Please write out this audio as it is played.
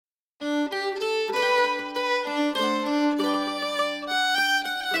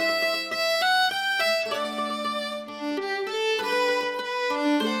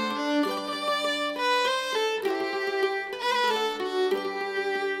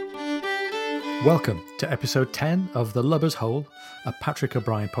Welcome to episode 10 of The Lubber's Hole, a Patrick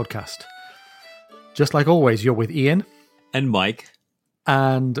O'Brien podcast. Just like always, you're with Ian. And Mike.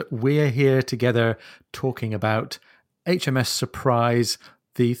 And we're here together talking about HMS Surprise,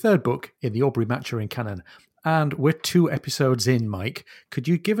 the third book in the Aubrey Maturin canon. And we're 2 episodes in, Mike. Could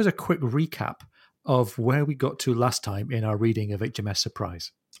you give us a quick recap of where we got to last time in our reading of HMS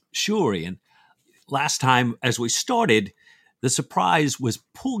Surprise? Sure, Ian. Last time, as we started, the Surprise was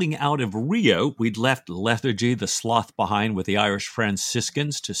pulling out of Rio. We'd left Lethargy, the sloth, behind with the Irish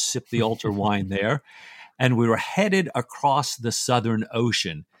Franciscans to sip the altar wine there. And we were headed across the Southern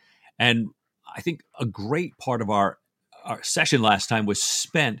Ocean. And I think a great part of our session last time was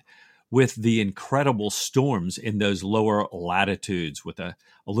spent with the incredible storms in those lower latitudes, with a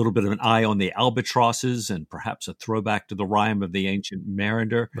little bit of an eye on the albatrosses and perhaps a throwback to the rhyme of the ancient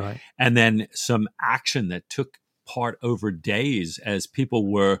mariner. Right. And then some action that took part over days as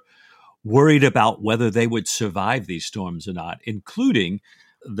people were worried about whether they would survive these storms or not, including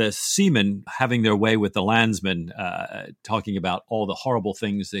the seamen having their way with the landsmen, talking about all the horrible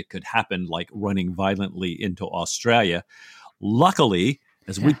things that could happen, like running violently into Australia. Luckily,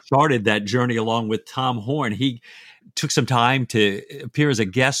 as we started that journey along with Tom Horn, he took some time to appear as a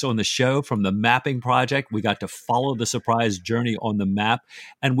guest on the show from the mapping project. We got to follow the Surprise journey on the map,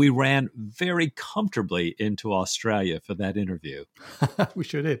 and we ran very comfortably into Australia for that interview. We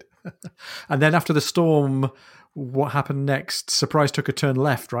sure did. And then after the storm, what happened next? Surprise took a turn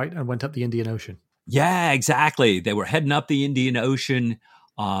left, right, and went up the Indian Ocean. Yeah, exactly. They were heading up the Indian Ocean,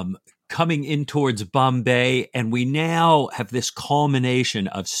 coming in towards Bombay, and we now have this culmination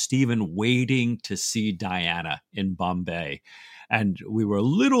of Stephen waiting to see Diana in Bombay. And we were a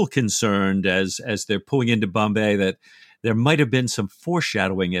little concerned as they're pulling into Bombay that there might have been some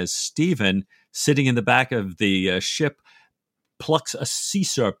foreshadowing as Stephen, sitting in the back of the ship, plucks a sea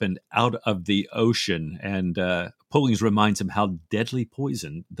serpent out of the ocean. And Pullings reminds him how deadly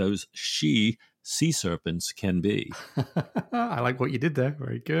poison those sea serpents can be. I like what you did there.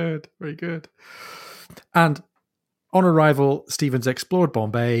 Very good. Very good. And on arrival, Stephen's explored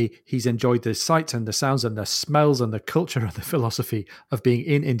Bombay. He's enjoyed the sights and the sounds and the smells and the culture and the philosophy of being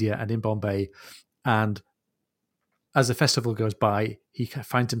in India and in Bombay. And as the festival goes by, he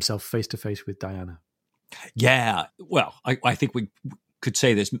finds himself face to face with Diana. Yeah. Well, I think we could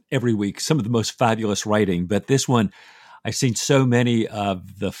say this every week, some of the most fabulous writing, but this one, I've seen so many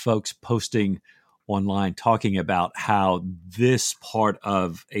of the folks posting online talking about how this part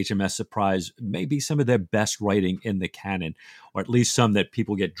of HMS Surprise may be some of their best writing in the canon, or at least some that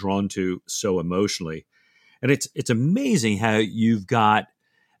people get drawn to so emotionally. And it's amazing how you've got,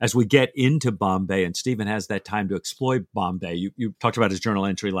 as we get into Bombay, and Stephen has that time to explore Bombay. You talked about his journal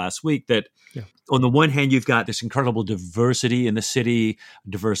entry last week that on the one hand, you've got this incredible diversity in the city,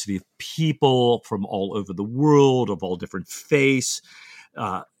 diversity of people from all over the world, of all different faiths,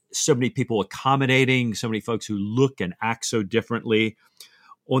 so many people accommodating, so many folks who look and act so differently.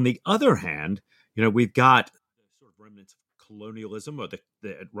 On the other hand, we've got sort of remnants of colonialism, or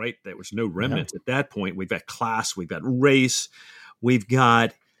right, there was no remnants at that point. We've got class, we've got race, we've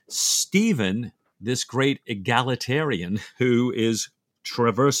got Stephen, this great egalitarian who is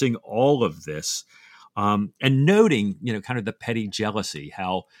traversing all of this, and noting, kind of the petty jealousy,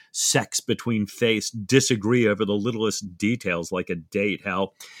 how sects between faiths disagree over the littlest details, like a date,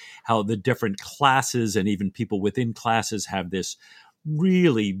 how the different classes and even people within classes have this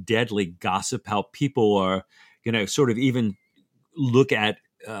really deadly gossip, how people are, sort of even look at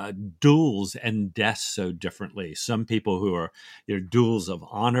duels and deaths so differently. Some people who are duels of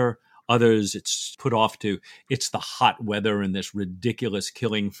honor, others it's put off to it's the hot weather and this ridiculous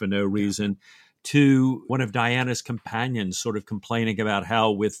killing for no reason, to one of Diana's companions sort of complaining about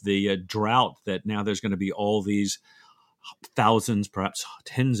how with the drought that now there's going to be all these thousands, perhaps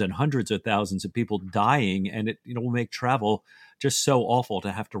tens and hundreds of thousands of people dying, and it will make travel just so awful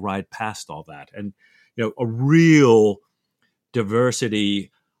to have to ride past all that. And a real diversity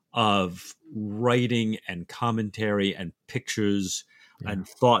of writing and commentary and pictures and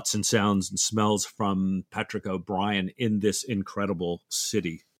thoughts and sounds and smells from Patrick O'Brien in this incredible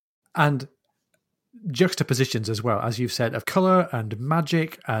city. And juxtapositions as well, as you've said, of color and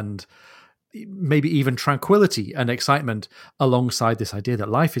magic and maybe even tranquility and excitement alongside this idea that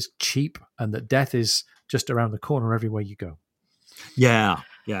life is cheap and that death is just around the corner everywhere you go. Yeah.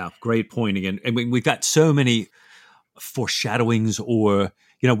 Great point again. I mean, we've got so many foreshadowings, or,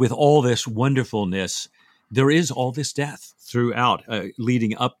 with all this wonderfulness, there is all this death throughout,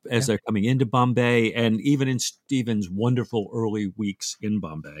 leading up as they're coming into Bombay, and even in Stephen's wonderful early weeks in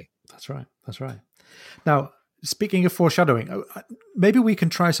Bombay. That's right. Now, speaking of foreshadowing, maybe we can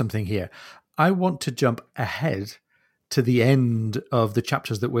try something here. I want to jump ahead to the end of the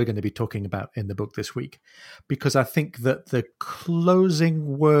chapters that we're going to be talking about in the book this week, because I think that the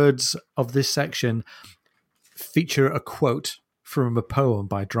closing words of this section feature a quote from a poem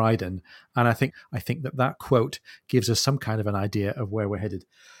by Dryden, and I think that quote gives us some kind of an idea of where we're headed.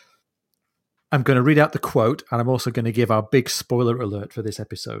 I'm going to read out the quote, and I'm also going to give our big spoiler alert for this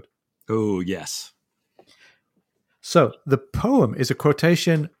episode. Oh, yes. So the poem is a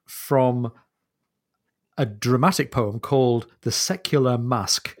quotation from a dramatic poem called The Secular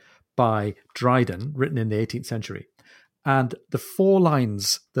Masque by Dryden, written in the 18th century. And the 4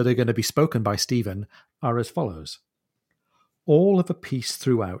 lines that are going to be spoken by Stephen are as follows. All of a piece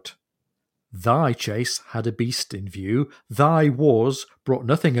throughout. Thy chase had a beast in view. Thy wars brought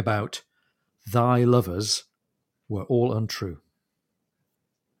nothing about. Thy lovers were all untrue.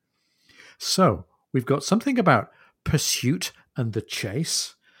 So we've got something about pursuit and the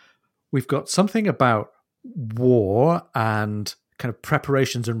chase. We've got something about war and kind of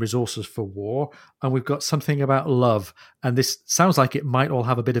preparations and resources for war. And we've got something about love. And this sounds like it might all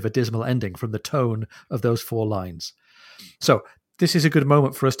have a bit of a dismal ending from the tone of those 4 lines. So this is a good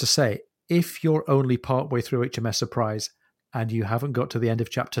moment for us to say, if you're only partway through HMS Surprise and you haven't got to the end of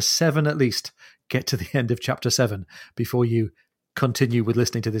chapter 7 at least, get to the end of chapter 7 before you continue with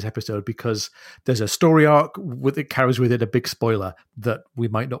listening to this episode, because there's a story arc that carries with it a big spoiler that we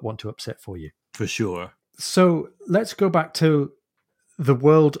might not want to upset for you. For sure. So let's go back to the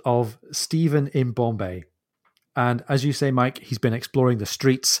world of Stephen in Bombay. And as you say, Mike, he's been exploring the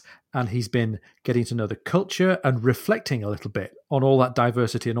streets and he's been getting to know the culture and reflecting a little bit on all that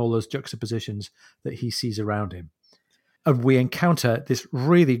diversity and all those juxtapositions that he sees around him. And we encounter this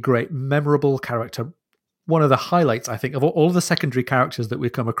really great, memorable character. One of the highlights, I think, of all the secondary characters that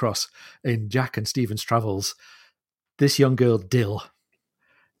we've come across in Jack and Stephen's travels, this young girl, Dill,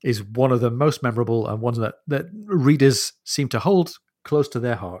 is one of the most memorable and ones that readers seem to hold close to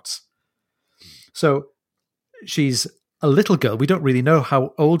their hearts. So she's a little girl. We don't really know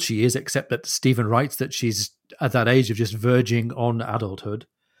how old she is, except that Stephen writes that she's at that age of just verging on adulthood.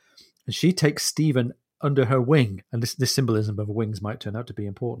 And she takes Stephen under her wing, and this symbolism of wings might turn out to be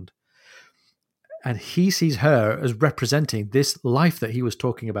important. And he sees her as representing this life that he was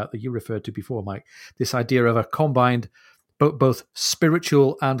talking about, that you referred to before, Mike, this idea of a combined, both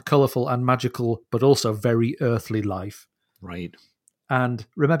spiritual and colourful and magical, but also very earthly life. Right. And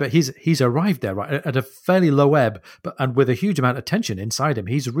remember, he's arrived there right at a fairly low ebb, and with a huge amount of tension inside him.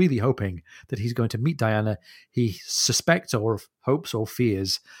 He's really hoping that he's going to meet Diana. He suspects or hopes or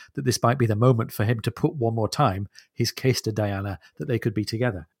fears that this might be the moment for him to put one more time his case to Diana, that they could be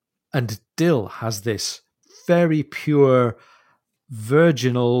together. And Dill has this very pure,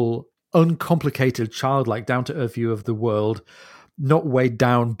 virginal, uncomplicated, childlike, down-to-earth view of the world, not weighed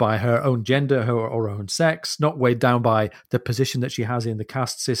down by her own gender or her own sex, not weighed down by the position that she has in the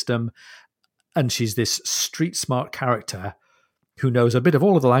caste system. And she's this street-smart character who knows a bit of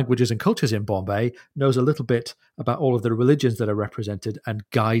all of the languages and cultures in Bombay, knows a little bit about all of the religions that are represented, and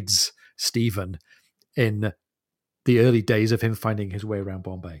guides Stephen in the early days of him finding his way around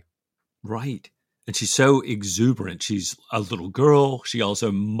Bombay. Right. And she's so exuberant. She's a little girl. She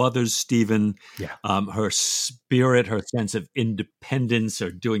also mothers Stephen. Yeah. Her spirit, her sense of independence,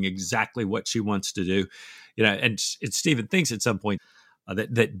 or doing exactly what she wants to do. And Stephen thinks at some point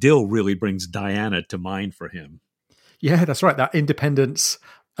that Dill really brings Diana to mind for him. Yeah, that's right. That independence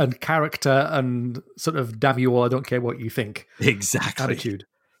and character and sort of damn you all, I don't care what you think. Exactly. Attitude.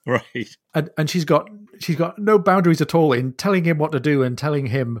 Right. And she's got no boundaries at all in telling him what to do and telling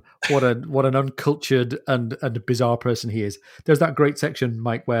him what an uncultured and bizarre person he is. There's that great section,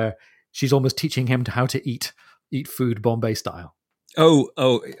 Mike, where she's almost teaching him how to eat food Bombay style. Oh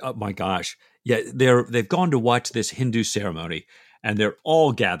my gosh. Yeah, they've gone to watch this Hindu ceremony, and they're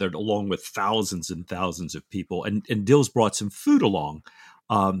all gathered along with thousands and thousands of people. And Dill's brought some food along.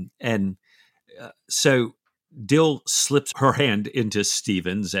 So Dill slips her hand into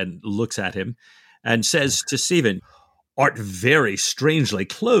Stephen's and looks at him and says to Stephen, "Art very strangely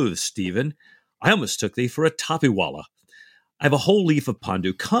clothed, Stephen. I almost took thee for a tapiwala. I have a whole leaf of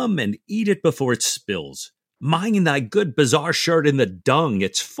pandu. Come and eat it before it spills. Mind thy good bazaar shirt in the dung.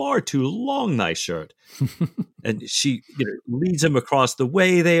 It's far too long, thy shirt." And she leads him across the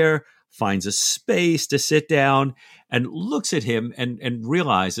way there, finds a space to sit down, and looks at him and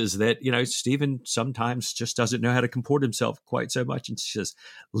realizes that, Stephen sometimes just doesn't know how to comport himself quite so much. And she says,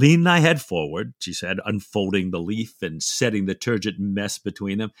 "Lean thy head forward," she said, unfolding the leaf and setting the turgid mess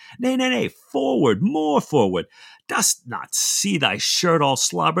between them. Nay, forward, more forward. Dost not see thy shirt all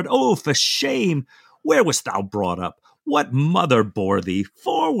slobbered? Oh, for shame! Where wast thou brought up? What mother bore thee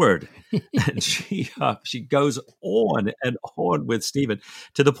forward? And she goes on and on with Stephen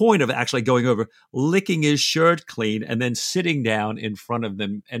to the point of actually going over, licking his shirt clean, and then sitting down in front of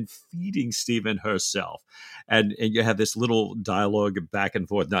them and feeding Stephen herself. And you have this little dialogue back and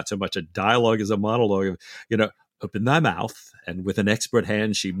forth, not so much a dialogue as a monologue of, open thy mouth. And with an expert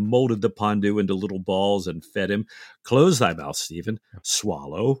hand, she molded the pondu into little balls and fed him. Close thy mouth, Stephen.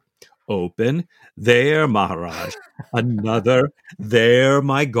 Swallow. Open. There, Maharaj. Another. There,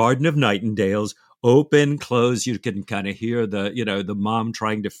 my garden of nightingales. Open, close. You can kind of hear the mom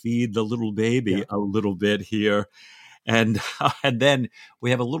trying to feed the little baby a little bit here. And then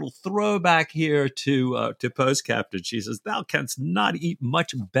we have a little throwback here to Post Captain. She says, "Thou canst not eat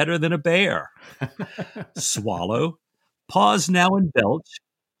much better than a bear." Swallow. Pause now and belch.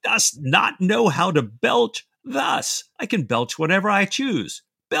 Dost not know how to belch? Thus, I can belch whenever I choose.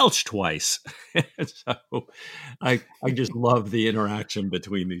 Belch twice. So I just love the interaction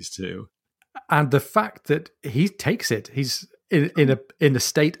between these two. And the fact that he takes it, he's in a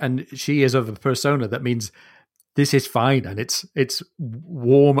state, and she is of a persona that means this is fine, and it's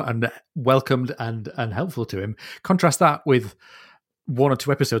warm and welcomed and helpful to him. Contrast that with 1 or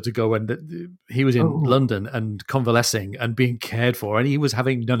 2 episodes ago when he was in London and convalescing and being cared for, and he was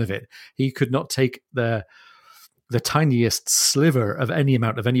having none of it. He could not take the tiniest sliver of any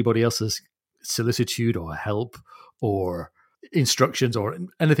amount of anybody else's solicitude or help or instructions or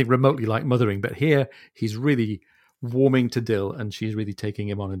anything remotely like mothering. But here he's really warming to Dill, and she's really taking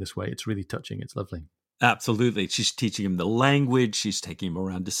him on in this way. It's really touching. It's lovely. Absolutely. She's teaching him the language. She's taking him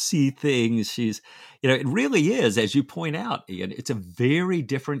around to see things. It really is, as you point out, Ian, it's a very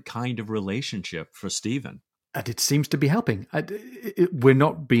different kind of relationship for Stephen. And it seems to be helping. We're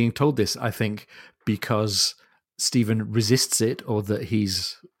not being told this, I think, because Stephen resists it or that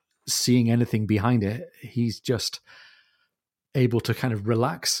he's seeing anything behind it. He's just able to kind of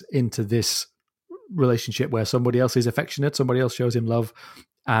relax into this relationship where somebody else is affectionate, somebody else shows him love,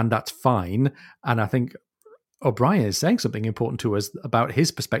 and that's fine. And I think O'Brien is saying something important to us about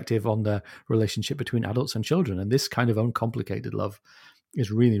his perspective on the relationship between adults and children. And this kind of uncomplicated love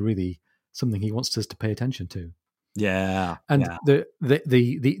is really, really something he wants us to pay attention to. Yeah. And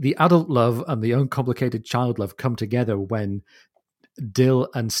the adult love and the uncomplicated child love come together when Dill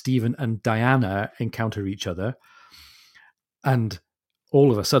and Stephen and Diana encounter each other. And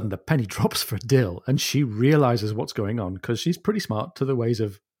all of a sudden, the penny drops for Dill, and she realizes what's going on because she's pretty smart to the ways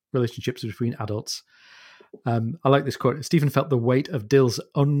of relationships between adults. I like this quote. Stephen felt the weight of Dill's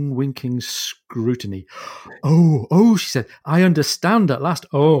unwinking scrutiny. Oh, she said, I understand at last.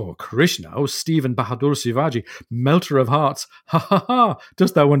 Oh, Krishna, oh, Stephen Bahadur Shivaji, melter of hearts. Ha, ha, ha.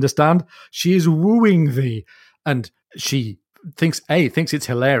 Dost thou understand? She is wooing thee. And she thinks it's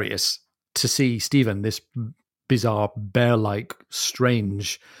hilarious to see Stephen, this bizarre, bear-like,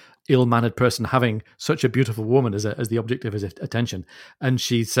 strange, ill-mannered person having such a beautiful woman as the object of his attention. And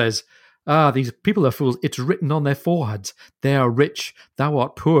she says, these people are fools. It's written on their foreheads. They are rich. Thou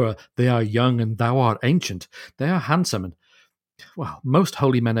art poor. They are young, and thou art ancient. They are handsome. And, well, most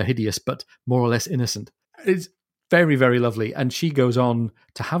holy men are hideous, but more or less innocent. It's very, very lovely. And she goes on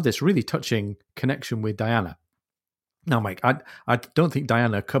to have this really touching connection with Diana. Now, Mike, I don't think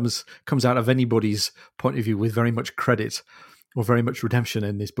Diana comes out of anybody's point of view with very much credit or very much redemption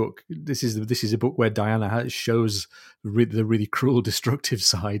in this book. This is a book where Diana shows the really cruel, destructive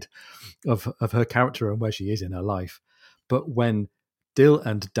side of her character and where she is in her life. But when Dill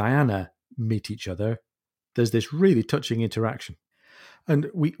and Diana meet each other, there's this really touching interaction. And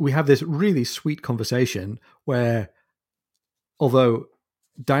we have this really sweet conversation where, although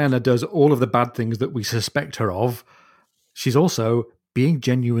Diana does all of the bad things that we suspect her of, she's also being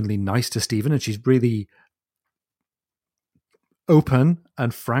genuinely nice to Stephen, and she's really open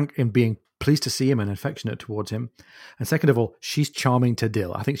and frank in being pleased to see him and affectionate towards him. And second of all, she's charming to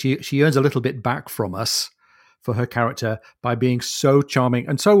Dill. I think she earns a little bit back from us for her character by being so charming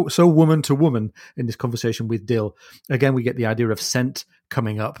and so woman to woman in this conversation with Dill. Again, we get the idea of scent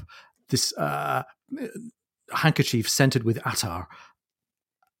coming up. This handkerchief scented with attar.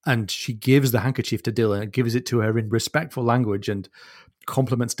 And she gives the handkerchief to Dill and gives it to her in respectful language and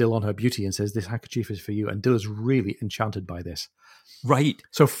compliments Dill on her beauty and says, this handkerchief is for you. And Dill is really enchanted by this. Right.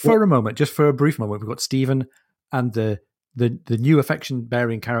 So for a moment, just for a brief moment, we've got Stephen and the new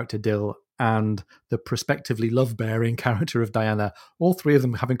affection-bearing character Dill and the prospectively love-bearing character of Diana, all three of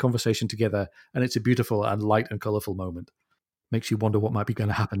them having conversation together. And it's a beautiful and light and colourful moment. Makes you wonder what might be going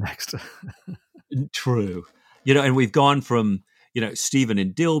to happen next. True. And we've gone from Stephen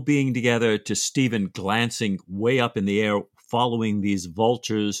and Dill being together to Stephen glancing way up in the air, following these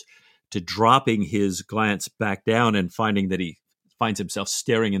vultures, to dropping his glance back down and finding that he finds himself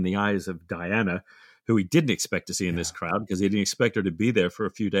staring in the eyes of Diana, who he didn't expect to see in this crowd because he didn't expect her to be there for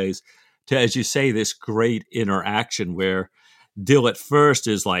a few days, to, as you say, this great interaction where Dill at first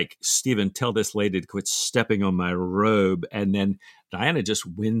is like, Stephen, tell this lady to quit stepping on my robe. And then Diana just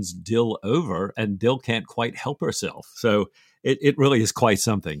wins Dill over, and Dill can't quite help herself. So it really is quite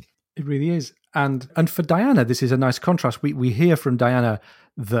something. It really is. And for Diana, this is a nice contrast. We hear from Diana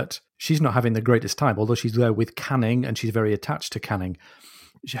that she's not having the greatest time, although she's there with Canning and she's very attached to Canning.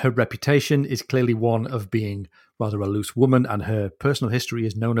 Her reputation is clearly one of being rather a loose woman, and her personal history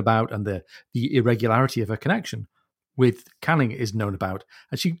is known about, and the irregularity of her connection with Canning is known about.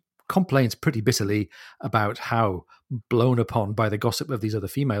 And she complains pretty bitterly about how blown upon by the gossip of these other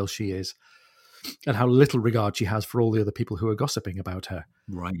females she is, and how little regard she has for all the other people who are gossiping about her.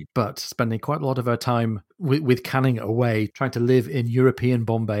 Right. But spending quite a lot of her time with Canning away, trying to live in European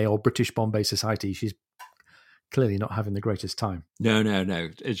Bombay or British Bombay society, she's clearly not having the greatest time. No.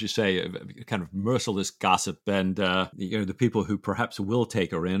 As you say, kind of merciless gossip, and the people who perhaps will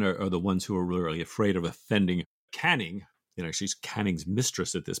take her in are the ones who are really afraid of offending Canning. She's Canning's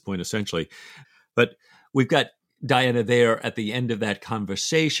mistress at this point, essentially. But we've got Diana there at the end of that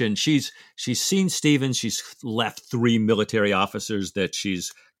conversation. She's seen Stephen. She's left 3 military officers that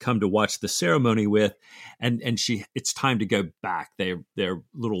she's come to watch the ceremony with, and it's time to go back. Their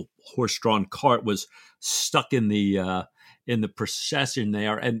little horse-drawn cart was stuck in the procession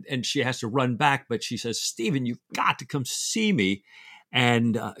there, and she has to run back. But she says, "Stephen, you've got to come see me."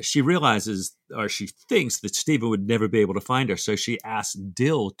 And she realizes, or she thinks, that Stephen would never be able to find her. So she asks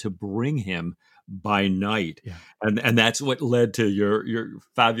Dill to bring him by night. Yeah. And that's what led to your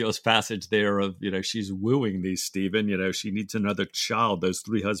fabulous passage there of, she's wooing these Stephen, she needs another child. Those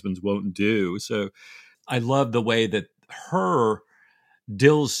 3 husbands won't do. So I love the way that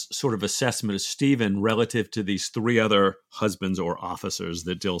Dill's sort of assessment of Stephen relative to these 3 other husbands or officers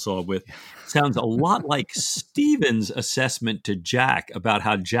that Dill saw with sounds a lot like Stephen's assessment to Jack about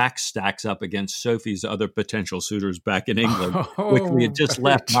how Jack stacks up against Sophie's other potential suitors back in England, which we had just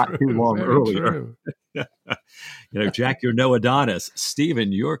left not too long earlier. Jack, you're no Adonis.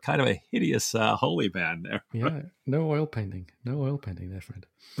 Stephen, you're kind of a hideous holy man there. Yeah, no oil painting there, friend.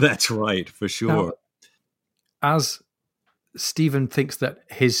 That's right, for sure. Now, as Stephen thinks that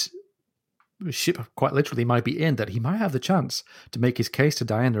his ship quite literally might be in, that he might have the chance to make his case to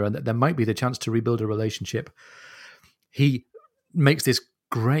Diana, and that there might be the chance to rebuild a relationship, he makes this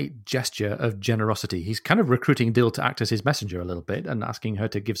great gesture of generosity. He's kind of recruiting Dill to act as his messenger a little bit and asking her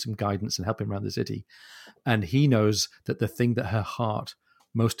to give some guidance and help him around the city. And he knows that the thing that her heart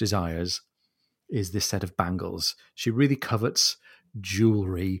most desires is this set of bangles. She really covets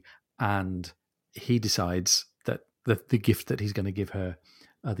jewelry, and he decides that the gift that he's going to give her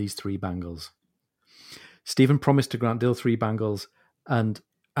are these 3 bangles. Stephen promised to grant Dill 3 bangles, and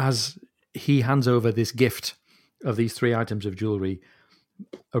as he hands over this gift of these 3 items of jewelry,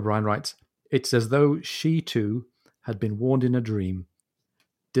 O'Brien writes, "It's as though she too had been warned in a dream.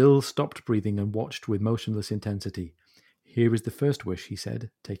 Dill stopped breathing and watched with motionless intensity. Here is the first wish," he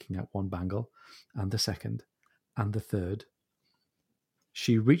said, taking out 1 bangle, "and the second, and the third."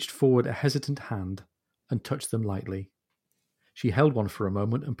 She reached forward a hesitant hand and touched them lightly. She held one for a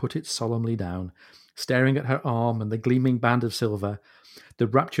moment and put it solemnly down, staring at her arm and the gleaming band of silver. The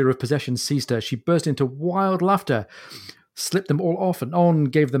rapture of possession seized her. She burst into wild laughter, slipped them all off and on,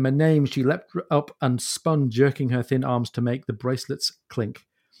 gave them a name. She leapt up and spun, jerking her thin arms to make the bracelets clink.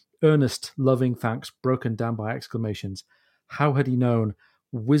 Earnest, loving thanks broken down by exclamations. How had he known?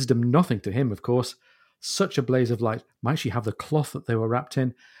 Wisdom nothing to him, of course. Such a blaze of light. Might she have the cloth that they were wrapped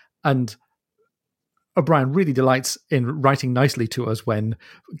in? And O'Brien really delights in writing nicely to us when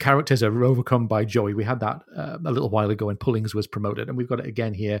characters are overcome by joy. We had that a little while ago when Pullings was promoted, and we've got it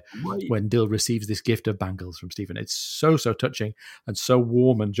again here when Dill receives this gift of bangles from Stephen. It's so touching and so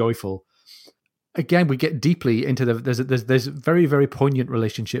warm and joyful. Again, we get deeply into there's a very, very poignant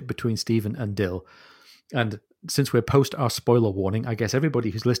relationship between Stephen and Dill. And since we're post our spoiler warning, I guess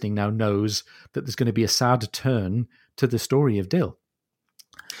everybody who's listening now knows that there's going to be a sad turn to the story of Dill.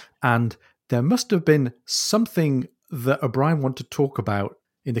 And there must have been something that O'Brien wanted to talk about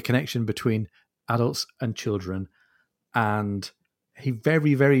in the connection between adults and children. And he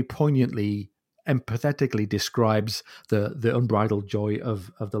very, very poignantly, empathetically describes the unbridled joy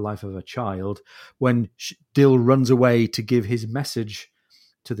of the life of a child when Dill runs away to give his message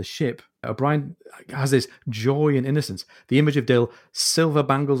to the ship. O'Brien has this joy and innocence. The image of Dill, silver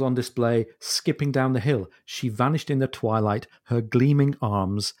bangles on display, skipping down the hill. She vanished in the twilight, her gleaming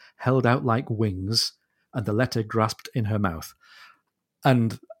arms held out like wings, and the letter grasped in her mouth.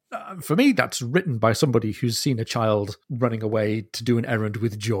 And For me, that's written by somebody who's seen a child running away to do an errand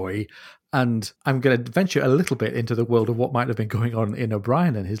with joy. And I'm going to venture a little bit into the world of what might have been going on in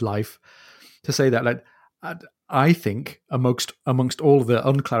O'Brien and his life to say that, like, I think amongst all of the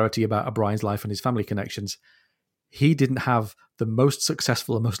unclarity about O'Brien's life and his family connections, he didn't have the most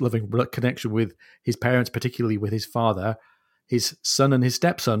successful and most loving connection with his parents, particularly with his father. His son and his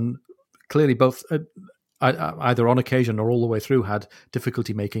stepson clearly both, either on occasion or all the way through, had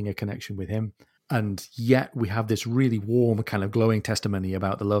difficulty making a connection with him. And yet we have this really warm, kind of glowing testimony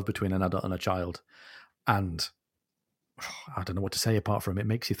about the love between an adult and a child. And I don't know what to say apart from it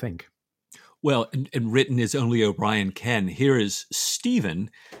makes you think. Well, and written as only O'Brien can. Here is Stephen,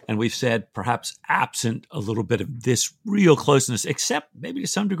 and we've said perhaps absent a little bit of this real closeness, except maybe to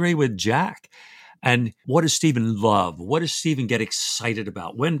some degree with Jack. And what does Stephen love? What does Stephen get excited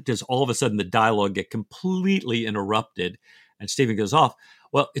about? When does all of a sudden the dialogue get completely interrupted and Stephen goes off?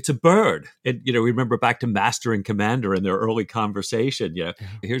 Well, it's a bird. And, remember back to Master and Commander in their early conversation.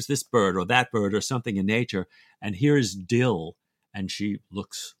 Here's this bird or that bird or something in nature. And here's Dill, and she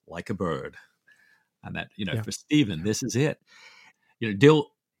looks like a bird. And that, for Stephen, this is it.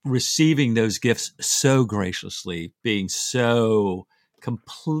 Dill receiving those gifts so graciously, being so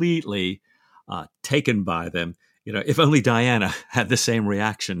completely taken by them. If only Diana had the same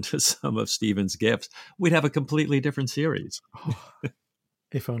reaction to some of Stephen's gifts, we'd have a completely different series.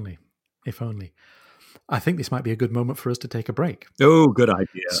 If only. I think this might be a good moment for us to take a break. Oh, good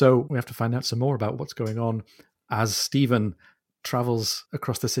idea. So we have to find out some more about what's going on as Stephen travels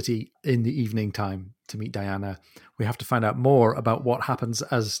across the city in the evening time to meet Diana. We have to find out more about what happens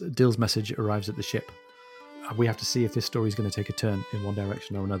as Dill's message arrives at the ship. We have to see if this story is going to take a turn in one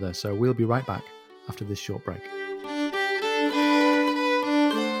direction or another. So we'll be right back after this short break.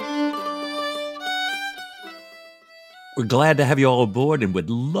 We're glad to have you all aboard and would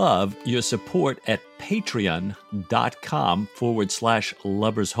love your support at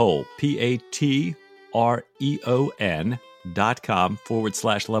patreon.com/lovershole.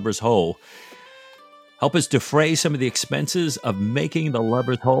 patreon.com/lovershole. Help us defray some of the expenses of making the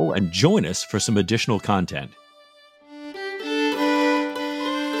Lover's Hole and join us for some additional content.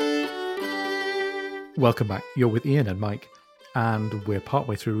 Welcome back. You're with Ian and Mike, and we're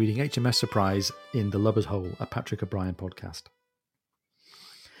partway through reading HMS Surprise in The Lover's Hole, a Patrick O'Brien podcast.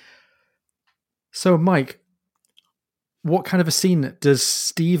 So, Mike, what kind of a scene does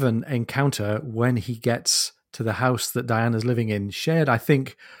Stephen encounter when he gets to the house that Diana's living in? Shared, I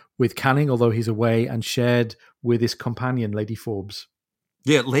think, with Canning, although he's away, and shared with his companion, Lady Forbes.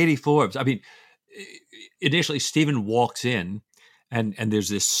 Yeah, Lady Forbes. I mean, initially, Stephen walks in, and there's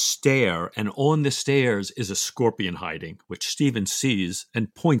this stair, and on the stairs is a scorpion hiding, which Stephen sees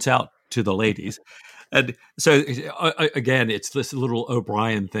and points out to the ladies. And so, again, it's this little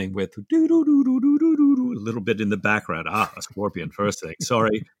O'Brien thing with a little bit in the background. A scorpion, first thing.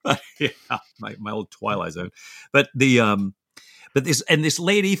 Sorry. Yeah, my old Twilight Zone. But this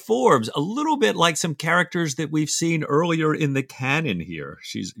Lady Forbes, a little bit like some characters that we've seen earlier in the canon here.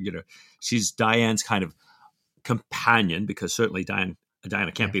 She's Diane's kind of companion, because certainly Diana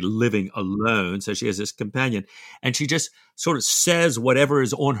can't be living alone. So she has this companion, and she just sort of says whatever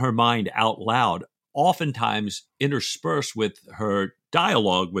is on her mind out loud, oftentimes interspersed with her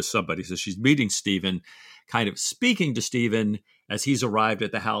dialogue with somebody. So she's meeting Stephen, kind of speaking to Stephen as he's arrived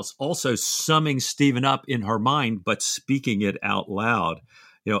at the house, also summing Stephen up in her mind, but speaking it out loud.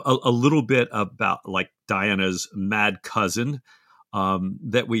 A little bit about like Diana's mad cousin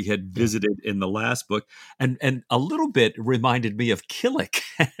that we had visited in the last book. And a little bit reminded me of Killick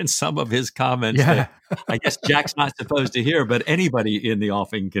and some of his comments that I guess Jack's not supposed to hear, but anybody in the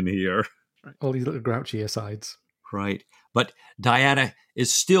offing can hear. All these little grouchy asides. Right. But Diana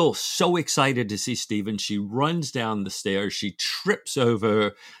is still so excited to see Stephen. She runs down the stairs. She trips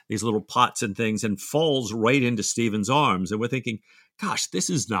over these little pots and things and falls right into Stephen's arms. And we're thinking, gosh,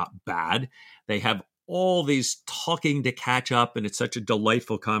 this is not bad. They have all these talking to catch up, and it's such a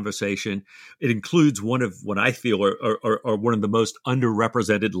delightful conversation. It includes one of what I feel are one of the most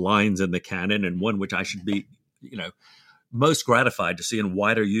underrepresented lines in the canon, and one which I should be, most gratified to see in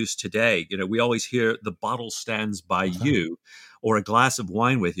wider use today. We always hear the bottle stands by you, or a glass of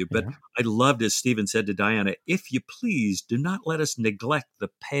wine with you. But I loved, as Stephen said to Diana, if you please, do not let us neglect the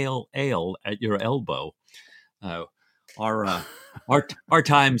pale ale at your elbow. Our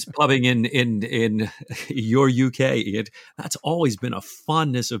times pubbing in your UK, that's always been a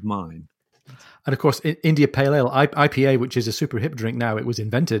fondness of mine. And of course, India Pale Ale, IPA, which is a super hip drink now, it was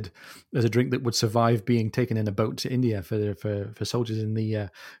invented as a drink that would survive being taken in a boat to India for soldiers in the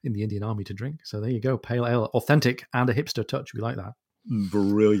Indian Army to drink. So there you go, Pale Ale, authentic and a hipster touch. We like that.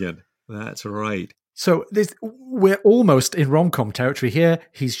 Brilliant. That's right. So we're almost in rom-com territory here.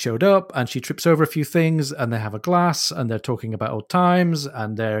 He's showed up and she trips over a few things and they have a glass and they're talking about old times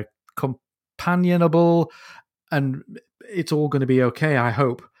and they're companionable and it's all going to be okay, I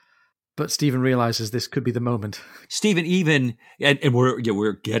hope. But Stephen realizes this could be the moment. Stephen even, and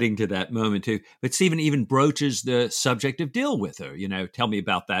we're getting to that moment too, but Stephen even broaches the subject of Dill with her. Tell me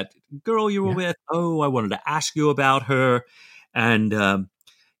about that girl you were with. Oh, I wanted to ask you about her. And,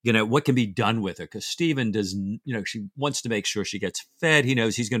 what can be done with her? Because Stephen she wants to make sure she gets fed. He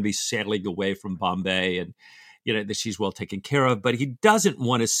knows he's going to be sailing away from Bombay and, that she's well taken care of, but he doesn't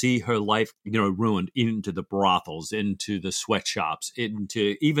want to see her life, ruined into the brothels, into the sweatshops,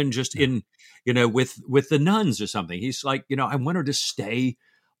 into even just in, with the nuns or something. He's like, I want her to stay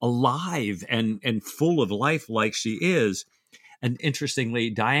alive and full of life like she is. And interestingly,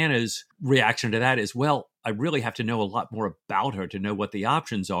 Diana's reaction to that is, well, I really have to know a lot more about her to know what the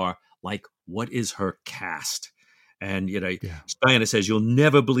options are. Like, what is her caste? And, Diana says, you'll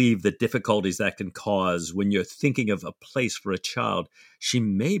never believe the difficulties that can cause when you're thinking of a place for a child. She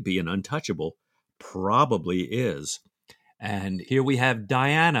may be an untouchable, probably is. And here we have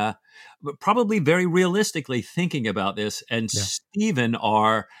Diana, probably very realistically thinking about this, and Stephen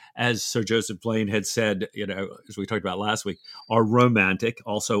are, as Sir Joseph Blaine had said, as we talked about last week, are romantic,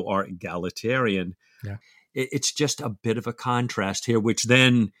 also are egalitarian. Yeah. It's just a bit of a contrast here, which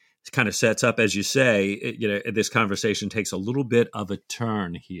then kind of sets up, as you say, this conversation takes a little bit of a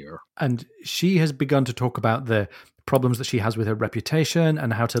turn here. And she has begun to talk about the problems that she has with her reputation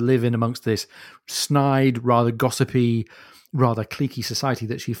and how to live in amongst this snide, rather gossipy, rather cliquey society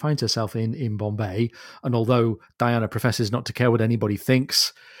that she finds herself in Bombay. And although Diana professes not to care what anybody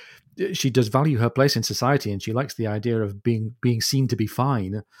thinks, she does value her place in society and she likes the idea of being seen to be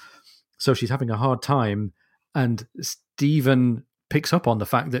fine. So she's having a hard time. And Stephen picks up on the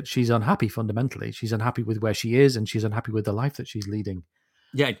fact that she's unhappy fundamentally. She's unhappy with where she is and she's unhappy with the life that she's leading.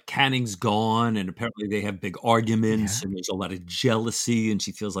 Yeah, Canning's gone, and apparently they have big arguments, and there's a lot of jealousy, and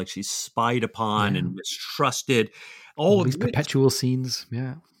she feels like she's spied upon and mistrusted. All these perpetual scenes,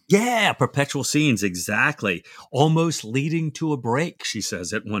 Yeah, perpetual scenes, exactly. Almost leading to a break, she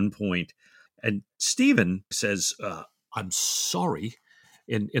says at one point. And Stephen says, I'm sorry,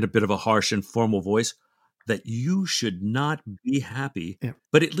 in a bit of a harsh and formal voice, that you should not be happy,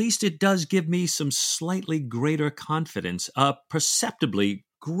 but at least it does give me some slightly greater confidence, a perceptibly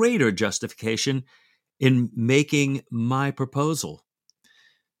greater justification in making my proposal.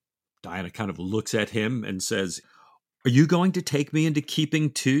 Diana kind of looks at him and says, are you going to take me into keeping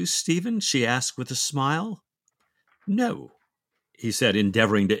too, Stephen? She asked with a smile. No, he said,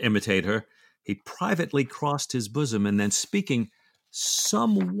 endeavoring to imitate her. He privately crossed his bosom and then, speaking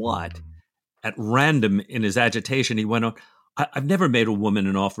somewhat at random in his agitation, he went on, I've never made a woman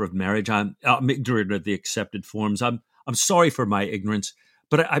an offer of marriage. I'm ignorant of the accepted forms. I'm sorry for my ignorance,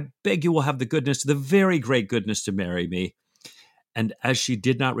 but I beg you will have the goodness, the very great goodness, to marry me. And as she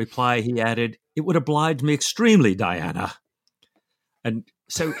did not reply, he added, it would oblige me extremely, Diana. And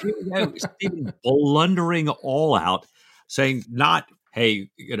so here we go, Stephen blundering all out, saying not, hey,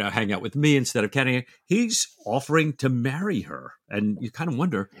 hang out with me instead of Kenny. He's offering to marry her. And you kind of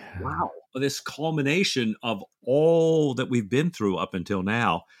wonder, wow, this culmination of all that we've been through up until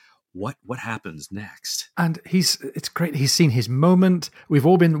now, what happens next? And it's great. He's seen his moment. We've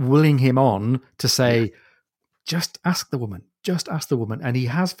all been willing him on to say, just ask the woman, just ask the woman. And he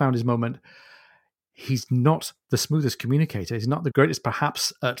has found his moment. He's not the smoothest communicator. He's not the greatest,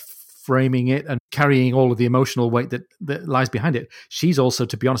 perhaps, at framing it and carrying all of the emotional weight that lies behind it. She's also,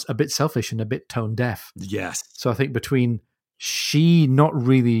 to be honest, a bit selfish and a bit tone deaf. Yes. So I think between she not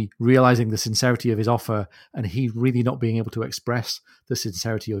really realizing the sincerity of his offer and he really not being able to express the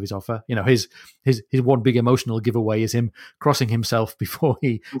sincerity of his offer, his one big emotional giveaway is him crossing himself before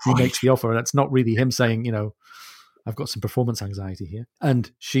he makes the offer. And it's not really him saying, I've got some performance anxiety here.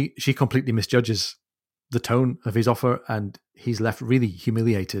 And she completely misjudges the tone of his offer, and he's left really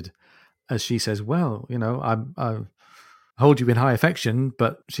humiliated as she says, well, I hold you in high affection,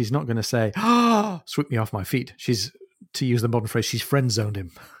 but she's not going to say, sweep me off my feet. She's, to use the modern phrase, she's friend zoned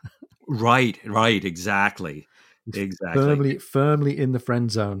him. Right, exactly. Firmly in the friend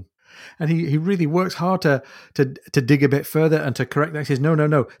zone. And he really works hard to dig a bit further and to correct that. He says,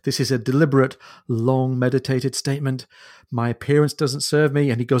 no, this is a deliberate, long meditated statement. My appearance doesn't serve me.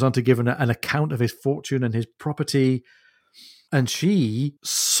 And he goes on to give an account of his fortune and his property. And she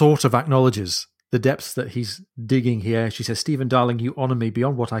sort of acknowledges the depths that he's digging here. She says, Stephen, darling, you honor me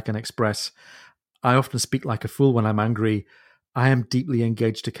beyond what I can express. I often speak like a fool when I'm angry. I am deeply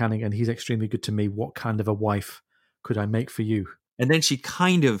engaged to Canning and he's extremely good to me. What kind of a wife could I make for you? And then she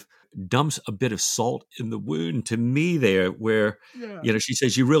kind of dumps a bit of salt in the wound to me there, where, she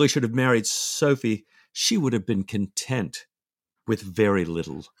says, you really should have married Sophie. She would have been content with very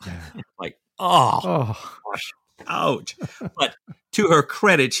little. Yeah. Like, oh, Oh, gosh, ouch. But to her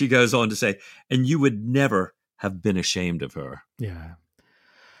credit, she goes on to say, and you would never have been ashamed of her. yeah.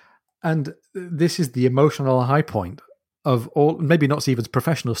 And this is the emotional high point of all, maybe not Stephen's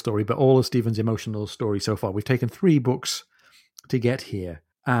professional story, but all of Stephen's emotional story so far. We've taken 3 books to get here,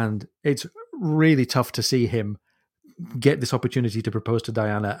 and it's really tough to see him get this opportunity to propose to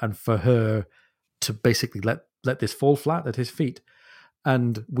Diana and for her to basically let this fall flat at his feet.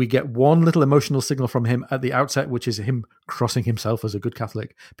 And we get one little emotional signal from him at the outset, which is him crossing himself as a good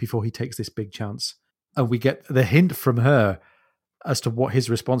Catholic before he takes this big chance. And we get the hint from her as to what his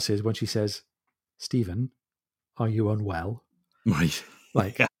response is when she says, Stephen, are you unwell? Right.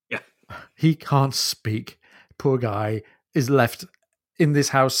 Like, yeah. He can't speak. Poor guy is left in this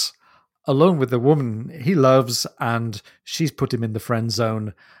house alone with the woman he loves, and she's put him in the friend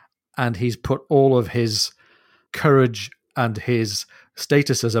zone, and he's put all of his courage and his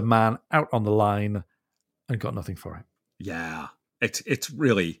status as a man out on the line and got nothing for it. Yeah. It's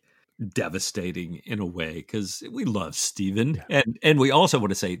really devastating in a way, because we love Stephen. Yeah. And we also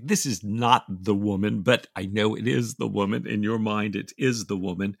want to say, this is not the woman, but I know it is the woman. In your mind, it is the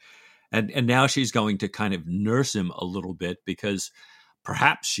woman. And now she's going to kind of nurse him a little bit, because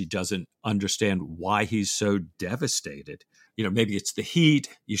perhaps she doesn't understand why he's so devastated. Maybe it's the heat.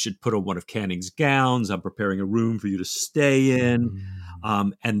 You should put on one of Canning's gowns. I'm preparing a room for you to stay in.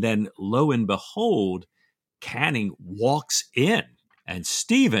 And then lo and behold, Canning walks in, and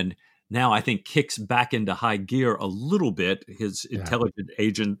Stephen now, I think, kicks back into high gear a little bit, his intelligent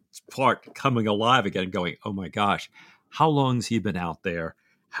agent part coming alive again, going, oh my gosh, how long's he been out there?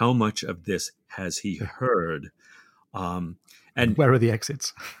 How much of this has he heard? And where are the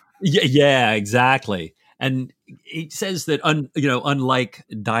exits? Yeah, exactly. And he says that, unlike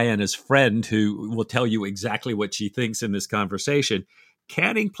Diana's friend, who will tell you exactly what she thinks in this conversation,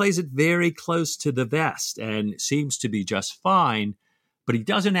 Canning plays it very close to the vest and seems to be just fine. But he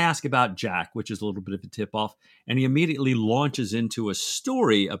doesn't ask about Jack, which is a little bit of a tip-off. And he immediately launches into a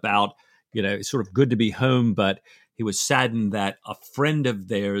story about, it's sort of good to be home, but he was saddened that a friend of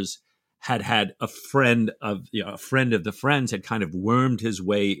theirs had a friend of the friends had kind of wormed his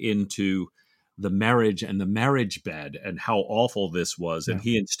way into the marriage and the marriage bed, and how awful this was. And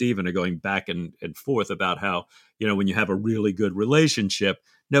he and Stephen are going back and forth about how, when you have a really good relationship,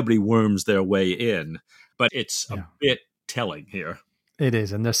 nobody worms their way in. But it's a bit telling here. It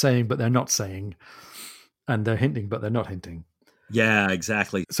is. And they're saying, but they're not saying. And they're hinting, but they're not hinting. Yeah,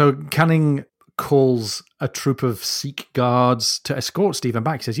 exactly. So Canning calls a troop of Sikh guards to escort Stephen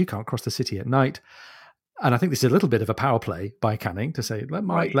back. He says, you can't cross the city at night. And I think this is a little bit of a power play by Canning to say, let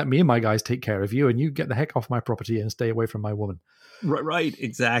me and my guys take care of you, and you get the heck off my property and stay away from my woman. Right,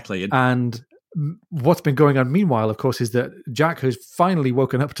 exactly. And what's been going on meanwhile, of course, is that Jack has finally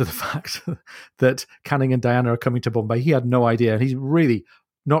woken up to the fact that Canning and Diana are coming to Bombay. He had no idea, and he's really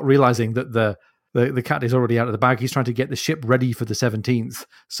not realizing that the cat is already out of the bag. He's trying to get the ship ready for the 17th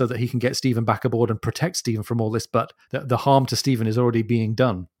so that he can get Stephen back aboard and protect Stephen from all this, but the harm to Stephen is already being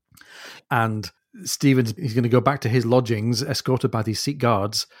done. And he's going to go back to his lodgings, escorted by these Sikh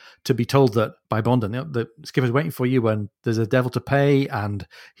guards, to be told that by Bondan, the skipper's waiting for you and there's a devil to pay and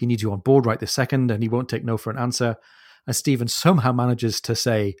he needs you on board right this second and he won't take no for an answer. And Stephen somehow manages to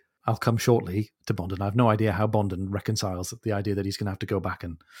say, I'll come shortly, to Bondan. I have no idea how Bondan reconciles the idea that he's going to have to go back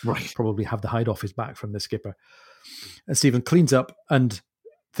and probably have the hide off his back from the skipper. And Stephen cleans up and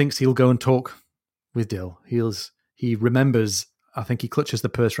thinks he'll go and talk with Dill. He remembers, I think he clutches the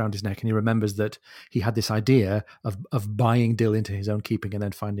purse around his neck and he remembers that he had this idea of buying Dill into his own keeping and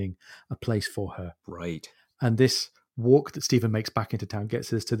then finding a place for her. Right. And this walk that Stephen makes back into town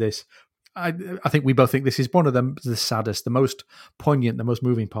gets us to this. I think we both think this is one of the saddest, the most poignant, the most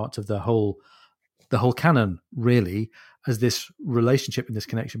moving parts of the whole canon, really, as this relationship and this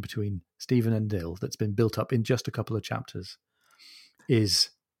connection between Stephen and Dill that's been built up in just a couple of chapters is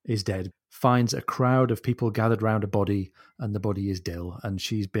dead. Finds a crowd of people gathered around a body, and the body is Dill, and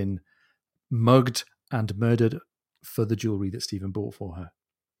she's been mugged and murdered for the jewelry that Stephen bought for her.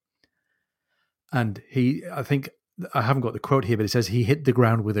 And I think, I haven't got the quote here, but it says he hit the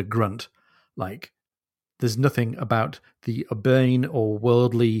ground with a grunt. Like, there's nothing about the urbane or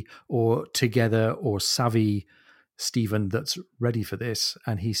worldly or together or savvy Stephen that's ready for this.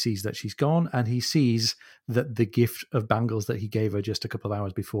 And he sees that she's gone, and he sees that the gift of bangles that he gave her just a couple of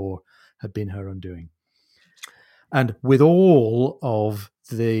hours before had been her undoing. And with all of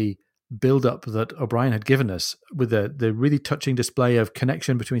the build-up that O'Brien had given us, with the really touching display of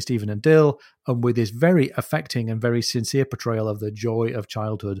connection between Stephen and Dill, and with this very affecting and very sincere portrayal of the joy of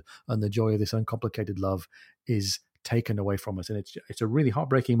childhood and the joy of this uncomplicated love, is taken away from us. And it's a really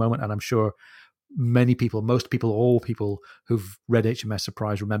heartbreaking moment, and I'm sure many people, most people, all people who've read HMS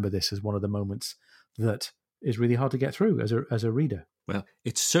Surprise remember this as one of the moments that is really hard to get through as a reader. Well,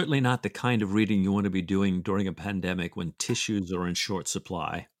 it's certainly not the kind of reading you want to be doing during a pandemic when tissues are in short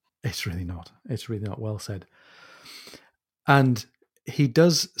supply. It's really not. It's really not. Well said. And he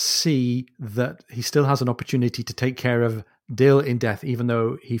does see that he still has an opportunity to take care of Dill in death, even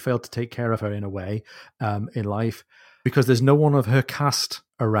though he failed to take care of her in a way in life, because there's no one of her caste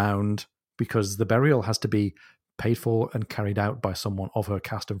around, because the burial has to be paid for and carried out by someone of her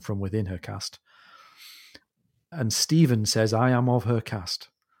caste and from within her caste. And Stephen says, I am of her caste.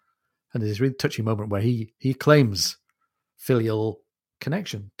 And there's this really touching moment where he claims filial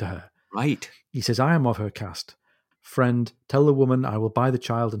connection to her. Right. He says, I am of her caste. Friend, tell the woman I will buy the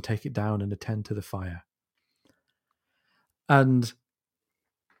child and take it down and attend to the fire. And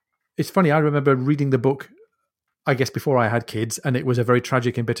it's funny, I remember reading the book, I guess, before I had kids, and it was a very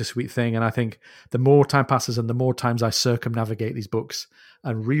tragic and bittersweet thing. And I think the more time passes and the more times I circumnavigate these books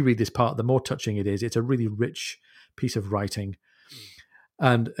and reread this part, the more touching it is. It's a really rich piece of writing.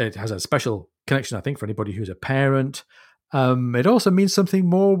 And it has a special connection, I think, for anybody who's a parent. It also means something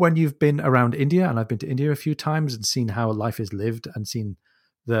more when you've been around India, and I've been to India a few times and seen how life is lived and seen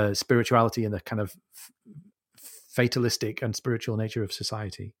the spirituality and the kind of fatalistic and spiritual nature of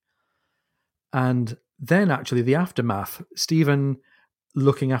society. And then actually the aftermath, Stephen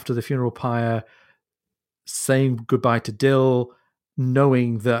looking after the funeral pyre, saying goodbye to Dill,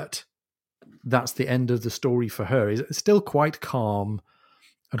 knowing that that's the end of the story for her, is still quite calm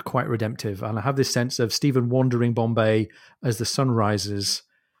and quite redemptive. And I have this sense of Stephen wandering Bombay as the sun rises,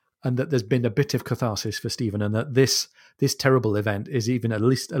 and that there's been a bit of catharsis for Stephen, and that this terrible event is even at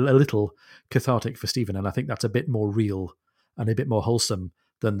least a little cathartic for Stephen. And I think that's a bit more real and a bit more wholesome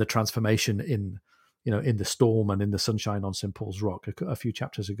than the transformation in the storm and in the sunshine on St. Paul's Rock a few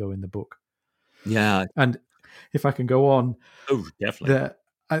chapters ago in the book. Yeah. And if I can go on. Oh, definitely.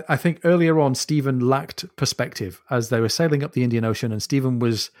 I think earlier on, Stephen lacked perspective as they were sailing up the Indian Ocean, and Stephen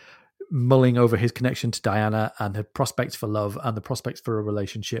was mulling over his connection to Diana and her prospects for love and the prospects for a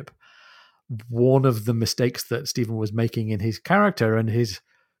relationship. One of the mistakes that Stephen was making in his character and his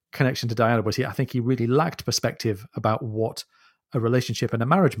connection to Diana was I think he really lacked perspective about what a relationship and a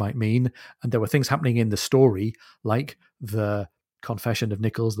marriage might mean. And there were things happening in the story, like the confession of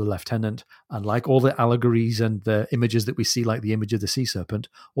Nichols, the lieutenant, and like all the allegories and the images that we see, like the image of the sea serpent,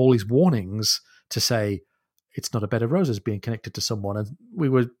 all these warnings to say it's not a bed of roses being connected to someone. And we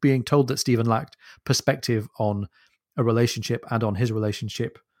were being told that Stephen lacked perspective on a relationship and on his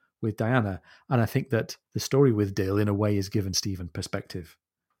relationship with Diana. And I think that the story with Dill, in a way, has given Stephen perspective.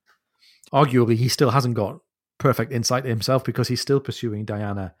 Arguably, he still hasn't got perfect insight himself because he's still pursuing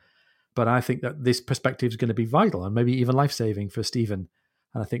Diana. But I think that this perspective is going to be vital and maybe even life-saving for Stephen.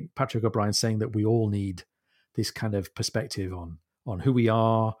 And I think Patrick O'Brien's saying that we all need this kind of perspective on who we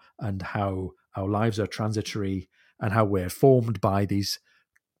are and how our lives are transitory and how we're formed by these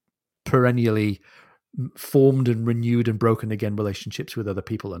perennially formed and renewed and broken again relationships with other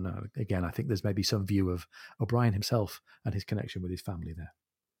people. And again, I think there's maybe some view of O'Brien himself and his connection with his family there.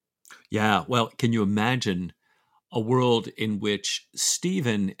 Yeah, well, can you imagine a world in which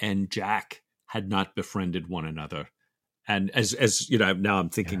Stephen and Jack had not befriended one another? And as you know, now I'm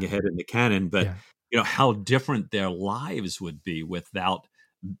thinking ahead in the canon, but how different their lives would be without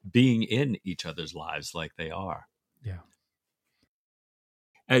being in each other's lives like they are. Yeah.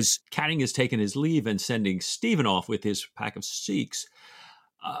 As Canning has taken his leave and sending Stephen off with his pack of Sikhs,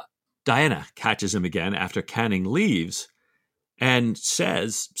 Diana catches him again after Canning leaves and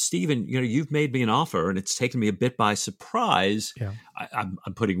says, Stephen, you've made me an offer and it's taken me a bit by surprise. Yeah. I'm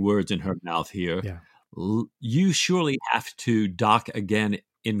putting words in her mouth here. Yeah. You surely have to dock again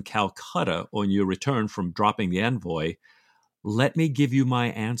in Calcutta on your return from dropping the envoy. Let me give you my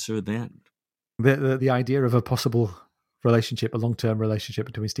answer then. The idea of a possible relationship, a long-term relationship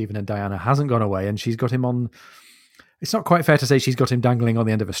between Stephen and Diana hasn't gone away, and she's got him on. It's not quite fair to say she's got him dangling on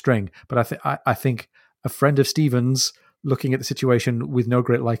the end of a string, but I think a friend of Stephen's looking at the situation with no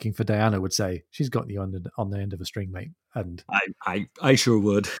great liking for Diana would say, she's got you on the end of a string, mate. And I sure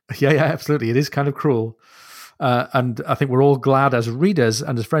would. Yeah, absolutely. It is kind of cruel. And I think we're all glad as readers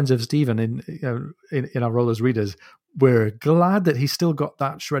and as friends of Stephen in our role as readers, we're glad that he's still got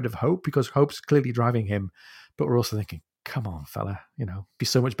that shred of hope, because hope's clearly driving him. But we're also thinking, come on, fella, be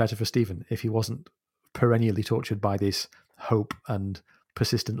so much better for Stephen if he wasn't perennially tortured by this hope and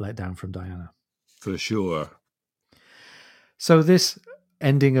persistent letdown from Diana. For sure. So this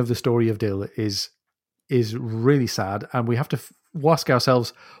ending of the story of Dill is really sad, and we have to ask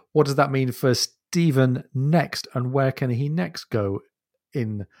ourselves, what does that mean for Stephen next, and where can he next go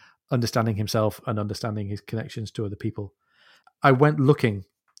in understanding himself and understanding his connections to other people? I went looking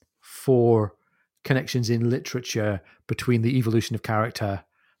for connections in literature between the evolution of character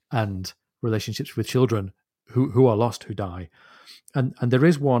and relationships with children who are lost, who die. And there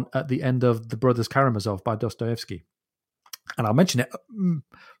is one at the end of The Brothers Karamazov by Dostoevsky. And I'll mention it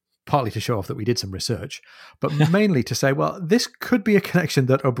partly to show off that we did some research, but mainly to say, well, this could be a connection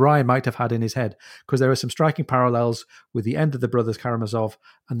that O'Brien might have had in his head, because there are some striking parallels with the end of The Brothers Karamazov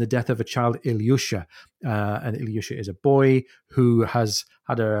and the death of a child, Ilyusha. And Ilyusha is a boy who has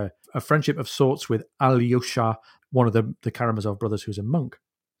had a friendship of sorts with Alyosha, one of the Karamazov brothers, who's a monk.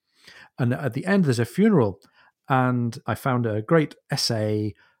 And at the end, there's a funeral, and I found a great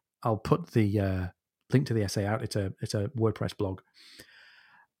essay. I'll put the link to the essay out. It's a WordPress blog.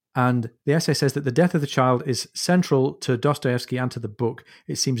 And the essay says that the death of the child is central to Dostoevsky and to the book.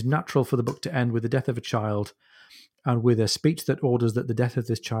 It seems natural for the book to end with the death of a child, and with a speech that orders that the death of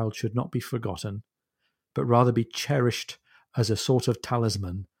this child should not be forgotten, but rather be cherished as a sort of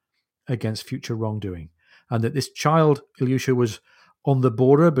talisman against future wrongdoing. And that this child, Ilyusha, was on the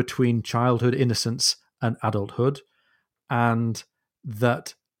border between childhood innocence and adulthood, and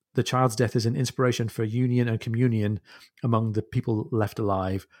that the child's death is an inspiration for union and communion among the people left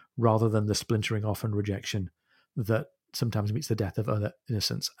alive, rather than the splintering off and rejection that sometimes meets the death of other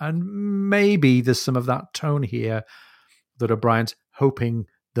innocents. And maybe there's some of that tone here that O'Brien's hoping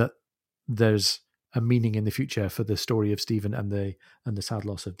that there's a meaning in the future for the story of Stephen and the sad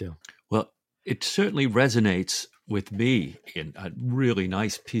loss of Dill. Well, it certainly resonates with me in a really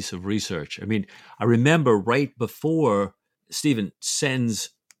nice piece of research. I mean, I remember right before Stephen sends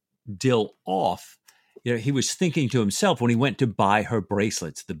Dill off, he was thinking to himself when he went to buy her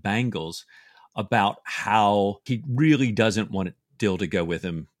bracelets, the bangles, about how he really doesn't want Dill to go with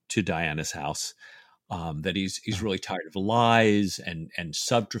him to Diana's house, that he's really tired of lies and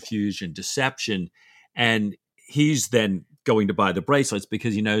subterfuge and deception. And he's then going to buy the bracelets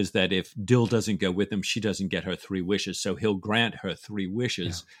because he knows that if Dill doesn't go with him, she doesn't get her 3 wishes. So he'll grant her 3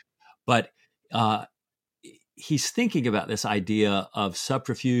 wishes. Yeah. But he's thinking about this idea of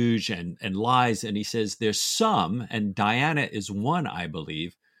subterfuge and lies. And he says there's some, and Diana is one, I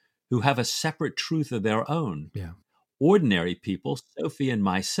believe, who have a separate truth of their own. Yeah. Ordinary people, Sophie and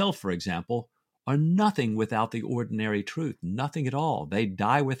myself, for example, are nothing without the ordinary truth, nothing at all. They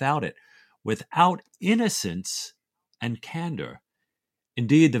die without it, without innocence and candor.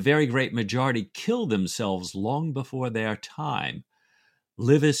 Indeed, the very great majority kill themselves long before their time,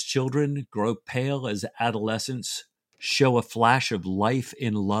 live as children, grow pale as adolescents, show a flash of life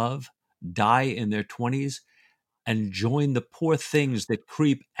in love, die in their 20s, and join the poor things that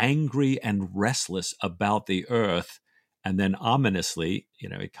creep angry and restless about the earth. And then ominously,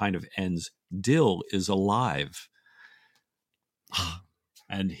 it kind of ends, Dill is alive.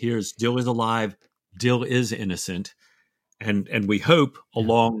 And here's Dill is alive, Dill is innocent. And we hope,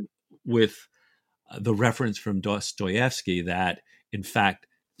 along with the reference from Dostoevsky, that, in fact,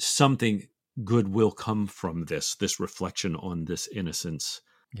 something good will come from this reflection on this innocence.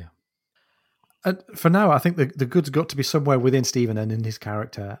 Yeah. And for now, I think the good's got to be somewhere within Stephen and in his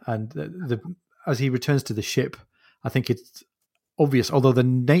character. And as he returns to the ship, I think it's obvious, although the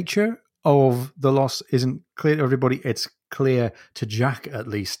nature of the loss isn't clear to everybody, it's clear to Jack, at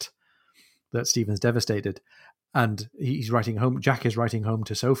least, that Stephen's devastated. And he's writing home. Jack is writing home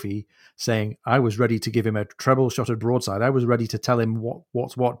to Sophie saying, I was ready to give him a treble-shotted broadside. I was ready to tell him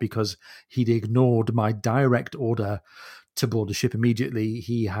what's what because he'd ignored my direct order to board the ship immediately.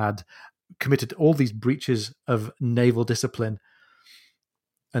 He had committed all these breaches of naval discipline.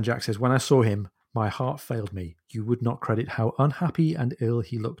 And Jack says, when I saw him, my heart failed me. You would not credit how unhappy and ill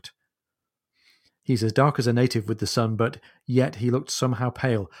he looked. He's as dark as a native with the sun, but yet he looked somehow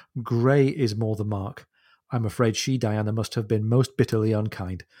pale. Grey is more the mark. I'm afraid she, Diana, must have been most bitterly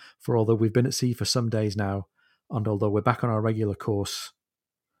unkind, for although we've been at sea for some days now, and although we're back on our regular course,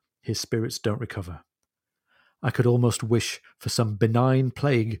 his spirits don't recover. I could almost wish for some benign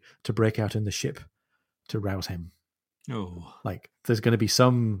plague to break out in the ship to rouse him. Oh, like there's going to be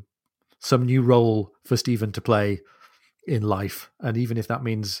some new role for Stephen to play in life, and even if that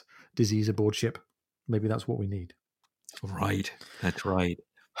means disease aboard ship, maybe that's what we need. Right, that's right.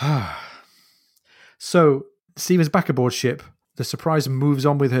 So Stephen's back aboard ship. The Surprise moves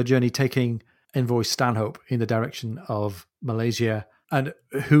on with her journey, taking envoy Stanhope in the direction of Malaysia. And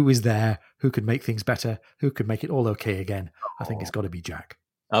who is there? Who could make things better? Who could make it all okay again? I think it's got to be Jack.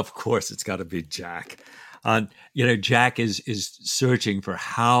 Of course, it's got to be Jack. Jack is searching for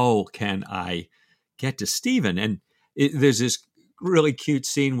how can I get to Stephen, and there's this really cute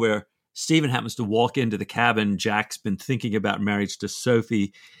scene where Stephen happens to walk into the cabin. Jack's been thinking about marriage to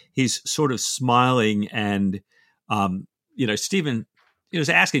Sophie. He's sort of smiling, and Stephen is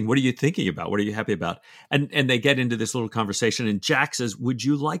asking, "What are you thinking about? What are you happy about?" And they get into this little conversation, and Jack says, "Would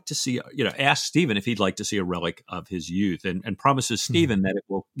you like to see?" Ask Stephen if he'd like to see a relic of his youth, and promises Stephen that it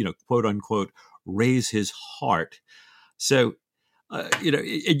will, quote unquote, raise his heart. So.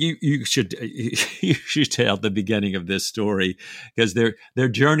 You should tell the beginning of this story, because their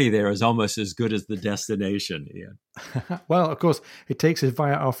journey there is almost as good as the destination, Ian. Well, of course, it takes us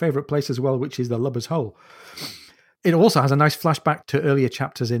via our favourite place as well, which is the Lubber's Hole. It also has a nice flashback to earlier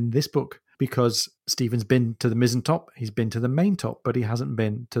chapters in this book, because Stephen's been to the mizzen top, he's been to the main top, but he hasn't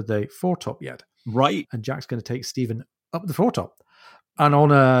been to the foretop yet. Right. And Jack's going to take Stephen up the foretop. And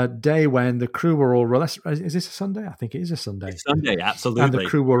on a day when the crew were all is this a Sunday? I think it is a Sunday. It's Sunday, absolutely. And the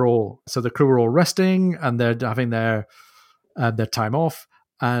crew were all resting, and they're having their time off.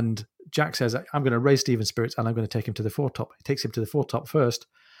 And Jack says, "I'm going to raise Stephen's spirits, and I'm going to take him to the foretop." He takes him to the foretop first,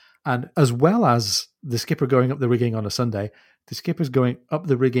 and as well as the skipper going up the rigging on a Sunday, the skipper's going up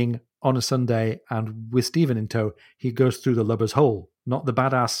the rigging on a Sunday, and with Stephen in tow, he goes through the Lubber's Hole, not the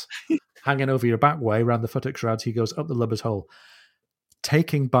badass hanging over your back way around the futtock shrouds. He goes up the Lubber's Hole,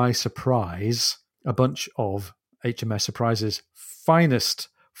 taking by surprise a bunch of HMS Surprise's finest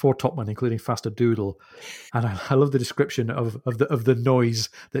foretopmen, including Faster Doodle. And I love the description of the noise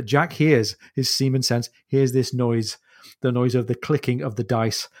that Jack hears. His seaman sense hears this noise, the noise of the clicking of the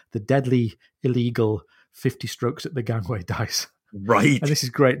dice, the deadly, illegal 50 strokes at the gangway dice. Right. And this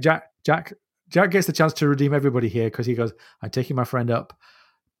is great. Jack gets the chance to redeem everybody here, because he goes, "I'm taking my friend up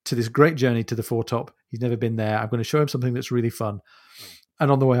to this great journey to the foretop. He's never been there. I'm going to show him something that's really fun.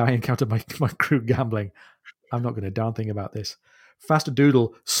 And on the way, I encountered my crew gambling. I'm not going to darn thing about this." Faster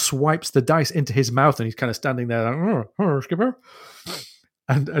Doodle swipes the dice into his mouth, and he's kind of standing there like, "Skipper."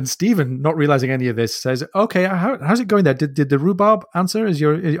 And Stephen, not realizing any of this, says, "Okay, how's it going there? Did the rhubarb answer?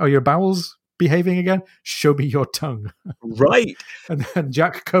 Are your bowels behaving again? Show me your tongue." Right. And then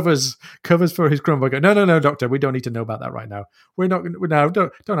Jack covers for his crumb by going, No, doctor, we don't need to know about that right now. We're not. No,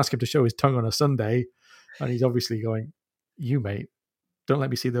 don't ask him to show his tongue on a Sunday. And he's obviously going, "You, mate, don't let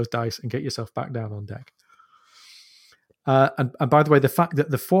me see those dice, and get yourself back down on deck." And by the way, the fact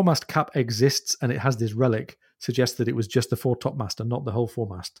that the foremast cap exists and it has this relic suggests that it was just the foretopmast and not the whole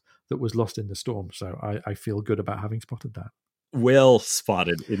foremast that was lost in the storm. So I feel good about having spotted that. Well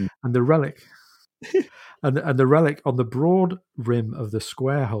spotted. And the relic, and the relic on the broad rim of the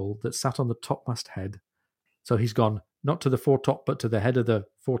square hole that sat on the topmast head. So he's gone not to the foretop, but to the head of the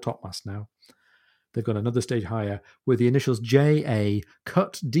foretopmast now. They've gone another stage higher, with the initials JA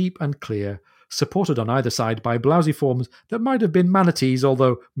cut deep and clear, supported on either side by blousy forms that might have been manatees,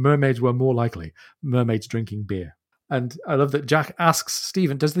 although mermaids were more likely, mermaids drinking beer. And I love that Jack asks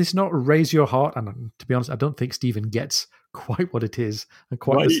Stephen, "Does this not raise your heart?" And to be honest, I don't think Stephen gets quite what it is and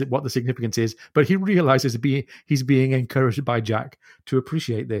quite what the significance is, but he realizes he's being encouraged by Jack to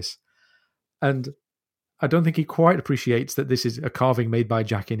appreciate this. And I don't think he quite appreciates that this is a carving made by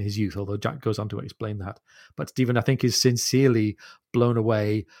Jack in his youth, although Jack goes on to explain that. But Stephen, I think, is sincerely blown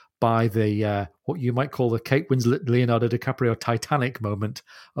away by the what you might call the Kate Winslet, Leonardo DiCaprio Titanic moment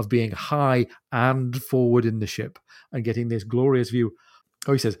of being high and forward in the ship and getting this glorious view.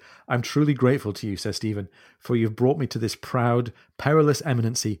 Oh, he says, "I'm truly grateful to you," says Stephen, "for you've brought me to this proud, perilous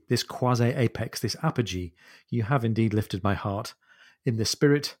eminency, this quasi-apex, this apogee. You have indeed lifted my heart in the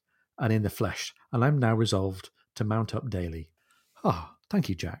spirit and in the flesh, and I'm now resolved to mount up daily." Oh, thank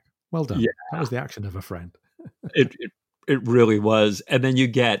you, Jack. Well done. Yeah. That was the action of a friend. It really was. And then you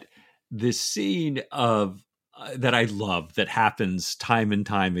get this scene of that I love that happens time and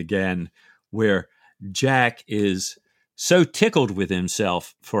time again, where Jack is so tickled with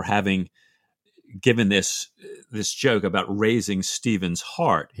himself for having given this joke about raising Stephen's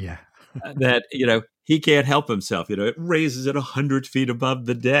heart. Yeah. That, he can't help himself. It raises it 100 feet above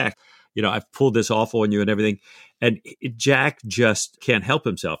the deck. I've pulled this off on you and everything. And Jack just can't help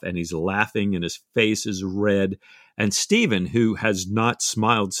himself. And he's laughing and his face is red. And Stephen, who has not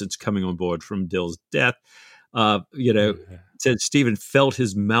smiled since coming on board from Dill's death, said Stephen felt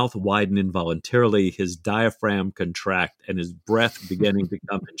his mouth widen involuntarily, his diaphragm contract, and his breath beginning to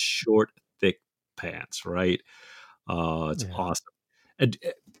come in short, thick pants, right? It's awesome. And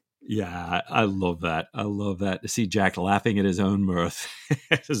yeah, I love that. I love that. To see Jack laughing at his own mirth.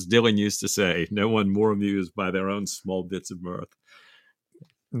 As Dylan used to say, no one more amused by their own small bits of mirth.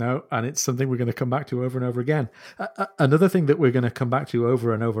 No, and it's something we're going to come back to over and over again. Another thing that we're going to come back to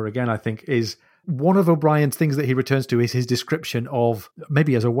over and over again, I think, is one of O'Brien's things that he returns to is his description of,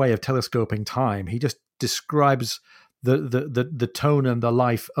 maybe as a way of telescoping time, he just describes the tone and the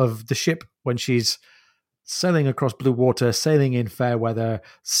life of the ship when she's sailing across blue water, sailing in fair weather,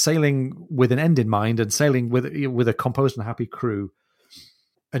 sailing with an end in mind, and sailing with a composed and happy crew.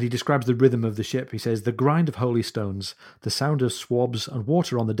 And he describes the rhythm of the ship. He says, the grind of holy stones, the sound of swabs and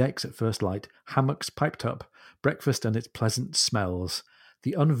water on the decks at first light, hammocks piped up, breakfast and its pleasant smells,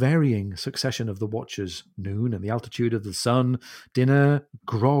 the unvarying succession of the watches, noon and the altitude of the sun, dinner,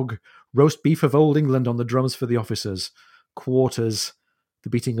 grog, roast beef of old England on the drums for the officers, quarters, the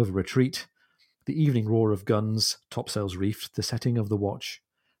beating of retreat, the evening roar of guns, topsails reefed, the setting of the watch.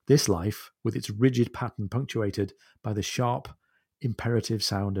 This life, with its rigid pattern punctuated by the sharp, imperative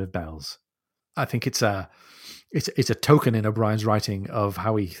sound of bells. I think it's a token in O'Brien's writing of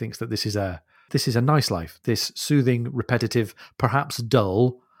how he thinks that this is a nice life. This soothing, repetitive, perhaps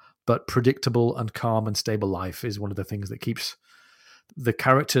dull, but predictable and calm and stable life is one of the things that keeps the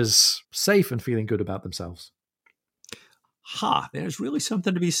characters safe and feeling good about themselves. There's really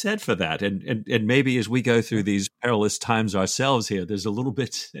something to be said for that. And maybe as we go through these perilous times ourselves here, there's a little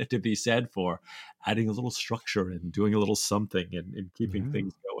bit to be said for adding a little structure and doing a little something and keeping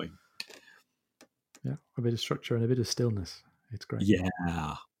things going. Yeah, a bit of structure and a bit of stillness. It's great.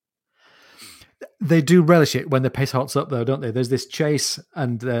 Yeah. They do relish it when the pace hots up, though, don't they? There's this chase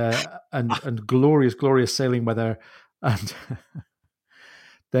and glorious, glorious sailing weather, and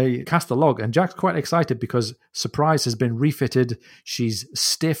they cast the log, and Jack's quite excited because Surprise has been refitted. She's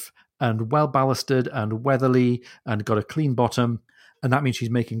stiff and well ballasted and weatherly and got a clean bottom, and that means she's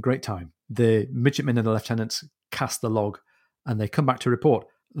making great time. The midshipmen and the lieutenants cast the log, and they come back to report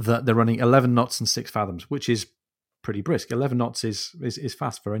that they're running 11 knots and 6 fathoms, which is pretty brisk. 11 knots is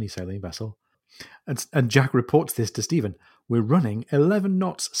fast for any sailing vessel. And Jack reports this to Stephen. We're running 11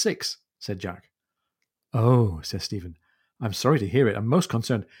 knots 6, said Jack. Oh, says Stephen. I'm sorry to hear it. I'm most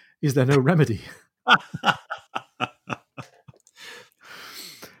concerned. Is there no remedy?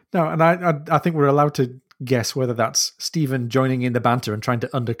 No, and I think we're allowed to guess whether that's Stephen joining in the banter and trying to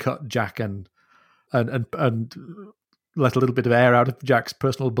undercut Jack and let a little bit of air out of Jack's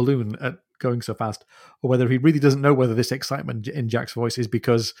personal balloon at going so fast, or whether he really doesn't know whether this excitement in Jack's voice is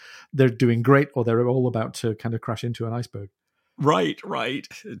because they're doing great or they're all about to kind of crash into an iceberg. Right.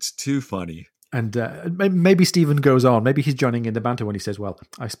 It's too funny. And maybe Stephen goes on. Maybe he's joining in the banter when he says, well,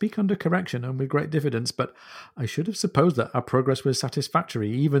 I speak under correction and with great diffidence, but I should have supposed that our progress was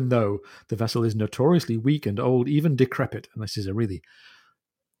satisfactory, even though the vessel is notoriously weak and old, even decrepit. And this is a really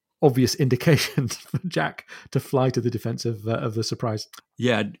obvious indication for Jack to fly to the defense of the Surprise.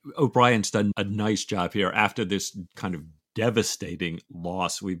 Yeah, O'Brien's done a nice job here. After this kind of devastating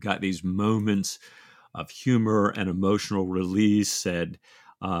loss, we've got these moments of humor and emotional release. And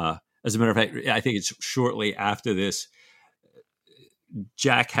as a matter of fact, I think it's shortly after this,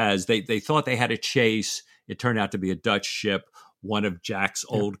 Jack they thought they had a chase. It turned out to be a Dutch ship, one of Jack's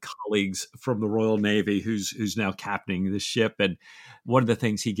old colleagues from the Royal Navy who's now captaining the ship. And one of the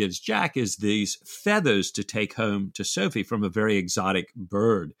things he gives Jack is these feathers to take home to Sophie from a very exotic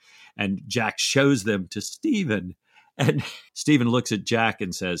bird. And Jack shows them to Stephen. And Stephen looks at Jack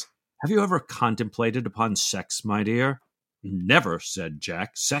and says, have you ever contemplated upon sex, my dear? Never, said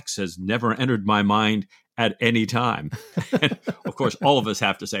Jack. Sex has never entered my mind at any time. And of course, all of us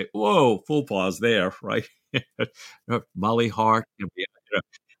have to say, whoa, full pause there, right? Molly Hart.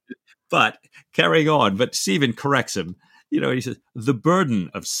 But carrying on, but Stephen corrects him. He says, the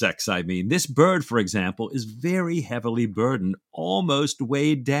burden of sex, I mean. This bird, for example, is very heavily burdened, almost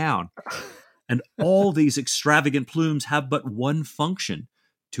weighed down. And all these extravagant plumes have but one function,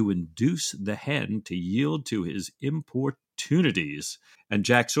 to induce the hen to yield to his importunities. And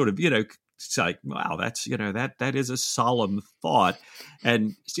Jack sort of, it's like, wow, that's, that is a solemn thought.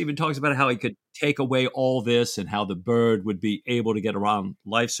 And Stephen talks about how he could take away all this and how the bird would be able to get around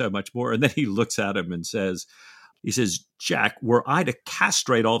life so much more. And then he looks at him and says, Jack, were I to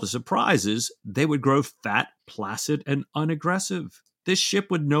castrate all the Surprises, they would grow fat, placid, and unaggressive. This ship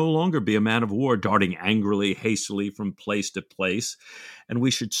would no longer be a man of war darting angrily, hastily from place to place, and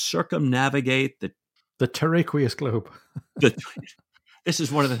we should circumnavigate the terraqueous globe. This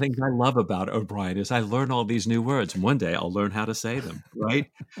is one of the things I love about O'Brien is I learn all these new words, and one day I'll learn how to say them,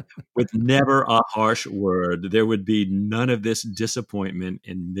 right? With never a harsh word. There would be none of this disappointment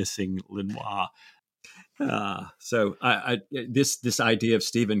in missing Lenoir. So this idea of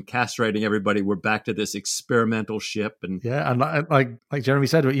Stephen castrating everybody, we're back to this experimental ship, and like Jeremy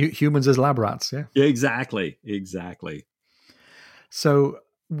said, humans as lab rats. Yeah, exactly. So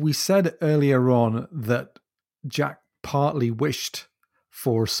we said earlier on that Jack partly wished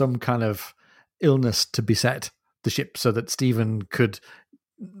for some kind of illness to beset the ship so that Stephen could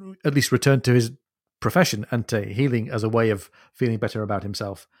at least return to his profession and to healing as a way of feeling better about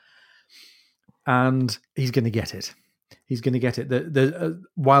himself. And he's going to get it. He's going to get it.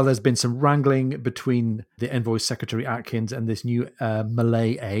 While there's been some wrangling between the envoy's secretary Atkins and this new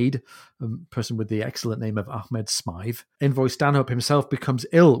Malay aide, a person with the excellent name of Ahmed Smythe, Envoy Stanhope himself becomes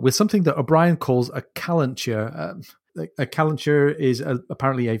ill with something that O'Brien calls a calenture. A calenture is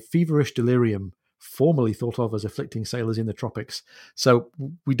apparently a feverish delirium formerly thought of as afflicting sailors in the tropics. So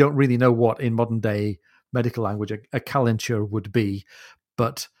we don't really know what in modern day medical language a calenture would be,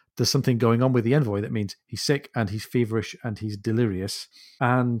 but there's something going on with the envoy that means he's sick and he's feverish and he's delirious.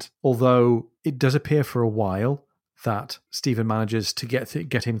 And although it does appear for a while that Stephen manages to get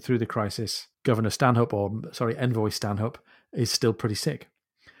him through the crisis, Envoy Stanhope is still pretty sick.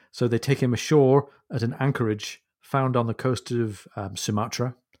 So they take him ashore at an anchorage found on the coast of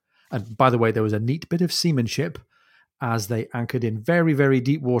Sumatra. And by the way, there was a neat bit of seamanship as they anchored in very, very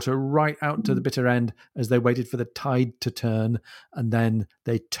deep water right out to the bitter end as they waited for the tide to turn. And then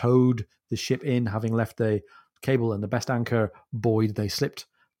they towed the ship in, having left the cable and the best anchor buoyed. They slipped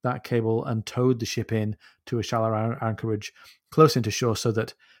that cable and towed the ship in to a shallow anchorage close into shore so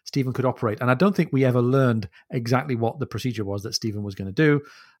that Stephen could operate. And I don't think we ever learned exactly what the procedure was that Stephen was going to do.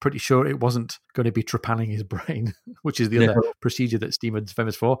 Pretty sure it wasn't going to be trepanning his brain, which is the other procedure that Stephen's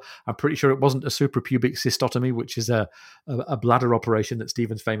famous for. I'm pretty sure it wasn't a suprapubic cystotomy, which is a bladder operation that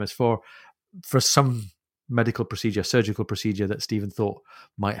Stephen's famous for some medical procedure, surgical procedure that Stephen thought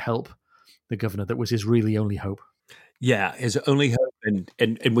might help the governor. That was his really only hope. Yeah, his only hope,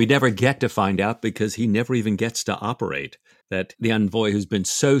 and we never get to find out because he never even gets to operate. That the envoy who's been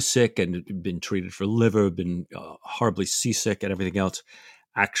so sick and been treated for liver, been horribly seasick and everything else,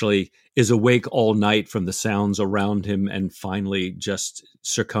 actually is awake all night from the sounds around him and finally just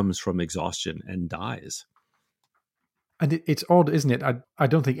succumbs from exhaustion and dies. And it's odd, isn't it? I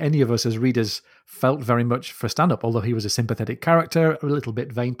don't think any of us as readers felt very much for Stanhope, although he was a sympathetic character, a little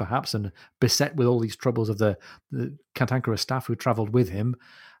bit vain perhaps, and beset with all these troubles of the cantankerous staff who travelled with him.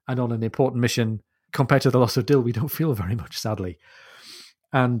 And on an important mission, compared to the loss of Dill, we don't feel very much, sadly.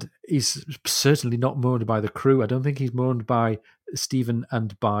 And he's certainly not mourned by the crew. I don't think he's mourned by Stephen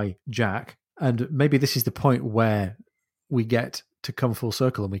and by Jack. And maybe this is the point where we get to come full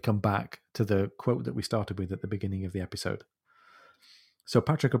circle and we come back to the quote that we started with at the beginning of the episode. So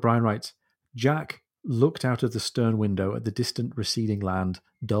Patrick O'Brien writes, Jack looked out of the stern window at the distant receding land,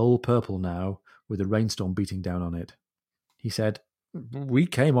 dull purple now, with a rainstorm beating down on it. He said, "We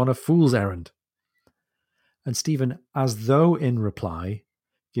came on a fool's errand." And Stephen, as though in reply,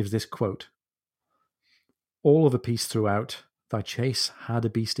 gives this quote, "All of a piece throughout, thy chase had a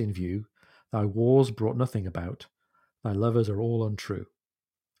beast in view, thy wars brought nothing about, thy lovers are all untrue."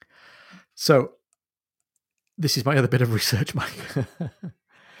 So, this is my other bit of research, Mike.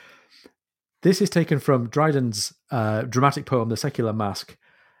 This is taken from Dryden's dramatic poem, The Secular Masque.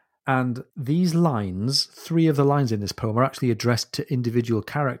 And these lines, 3 of the lines in this poem, are actually addressed to individual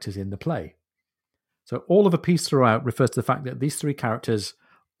characters in the play. So all of a piece throughout refers to the fact that these 3 characters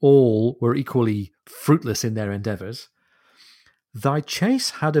all were equally fruitless in their endeavours. Thy chase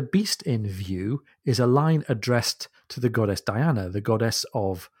had a beast in view is a line addressed to the goddess Diana, the goddess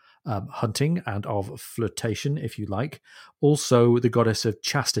of hunting and of flirtation, if you like. Also the goddess of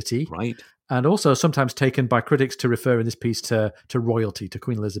chastity. Right. And also sometimes taken by critics to refer in this piece to royalty, to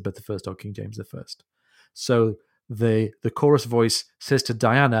Queen Elizabeth I or King James I. So the chorus voice says to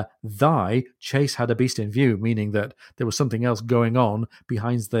Diana, thy chase had a beast in view, meaning that there was something else going on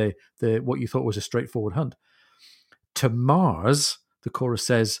behind the what you thought was a straightforward hunt. To Mars, the chorus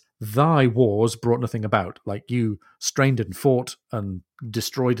says, thy wars brought nothing about. Like you strained and fought and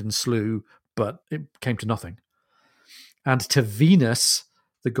destroyed and slew, but it came to nothing. And to Venus,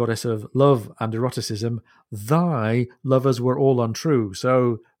 the goddess of love and eroticism, thy lovers were all untrue.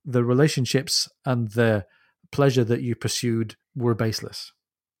 So the relationships and the pleasure that you pursued were baseless.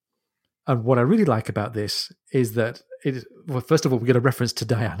 And what I really like about this is that, first of all, we get a reference to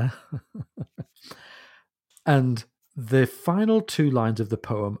Diana. And the final 2 lines of the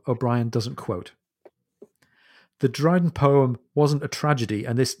poem, O'Brien doesn't quote. The Dryden poem wasn't a tragedy,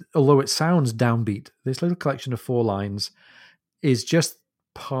 and this, although it sounds downbeat, this little collection of 4 lines is just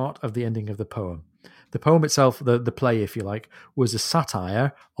part of the ending of the poem. The poem itself, the play, if you like, was a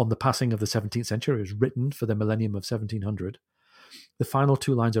satire on the passing of the 17th century. It was written for the millennium of 1700. The final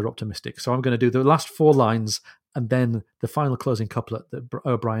 2 lines are optimistic. So I'm going to do the last 4 lines and then the final closing couplet that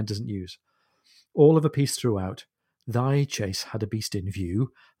O'Brien doesn't use. All of a piece throughout, Thy chase had a beast in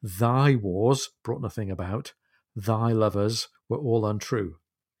view. Thy wars brought nothing about. Thy lovers were all untrue.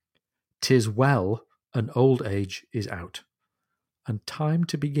 'Tis well an old age is out, and time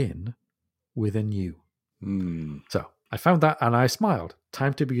to begin with a new. So I found that and I smiled.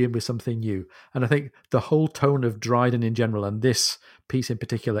 Time to begin with something new. And I think the whole tone of Dryden in general, and this piece in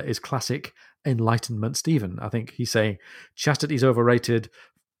particular, is classic Enlightenment Stephen. I think he's saying chastity's overrated,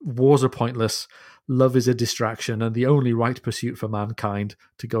 wars are pointless, love is a distraction, and the only right pursuit for mankind,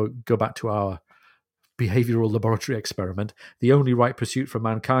 to go back to our behavioral laboratory experiment, the only right pursuit for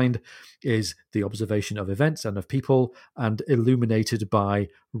mankind is the observation of events and of people, and illuminated by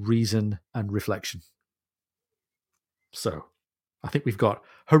reason and reflection. So I think we've got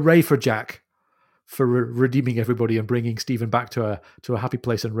hooray for Jack for redeeming everybody and bringing Stephen back to a happy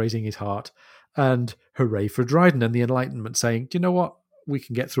place and raising his heart, and hooray for Dryden and the Enlightenment saying, do you know what? We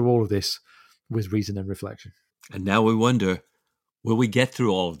can get through all of this with reason and reflection. And now we wonder, will we get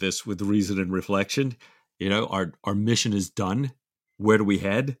through all of this with reason and reflection? You know, our mission is done. Where do we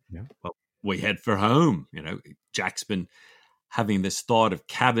head? Yeah. Well, we head for home. You know, Jack's been having this thought of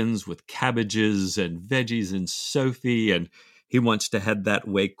cabins with cabbages and veggies and Sophie, and he wants to head that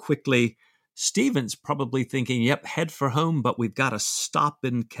way quickly. Stephen's probably thinking, yep, head for home, but we've got to stop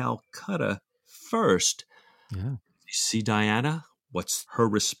in Calcutta first. Yeah. You see Diana? What's her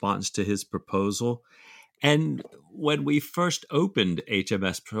response to his proposal? And when we first opened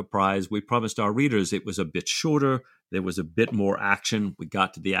HMS Surprise, we promised our readers it was a bit shorter, there was a bit more action, we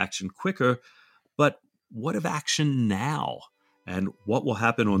got to the action quicker. But what of action now? And what will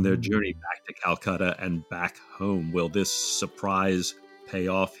happen on their journey back to Calcutta and back home? Will this surprise pay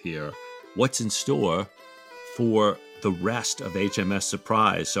off here? What's in store for the rest of HMS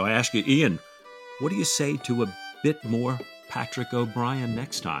Surprise? So I ask you, Ian, what do you say to a bit more Patrick O'Brian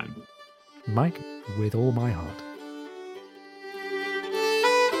next time? Mike, with all my heart.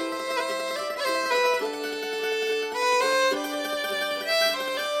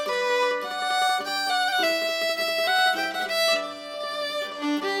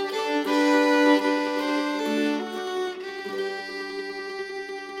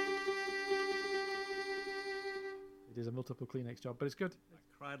 It is a multiple Kleenex job, but it's good. I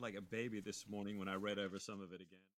cried like a baby this morning when I read over some of it again.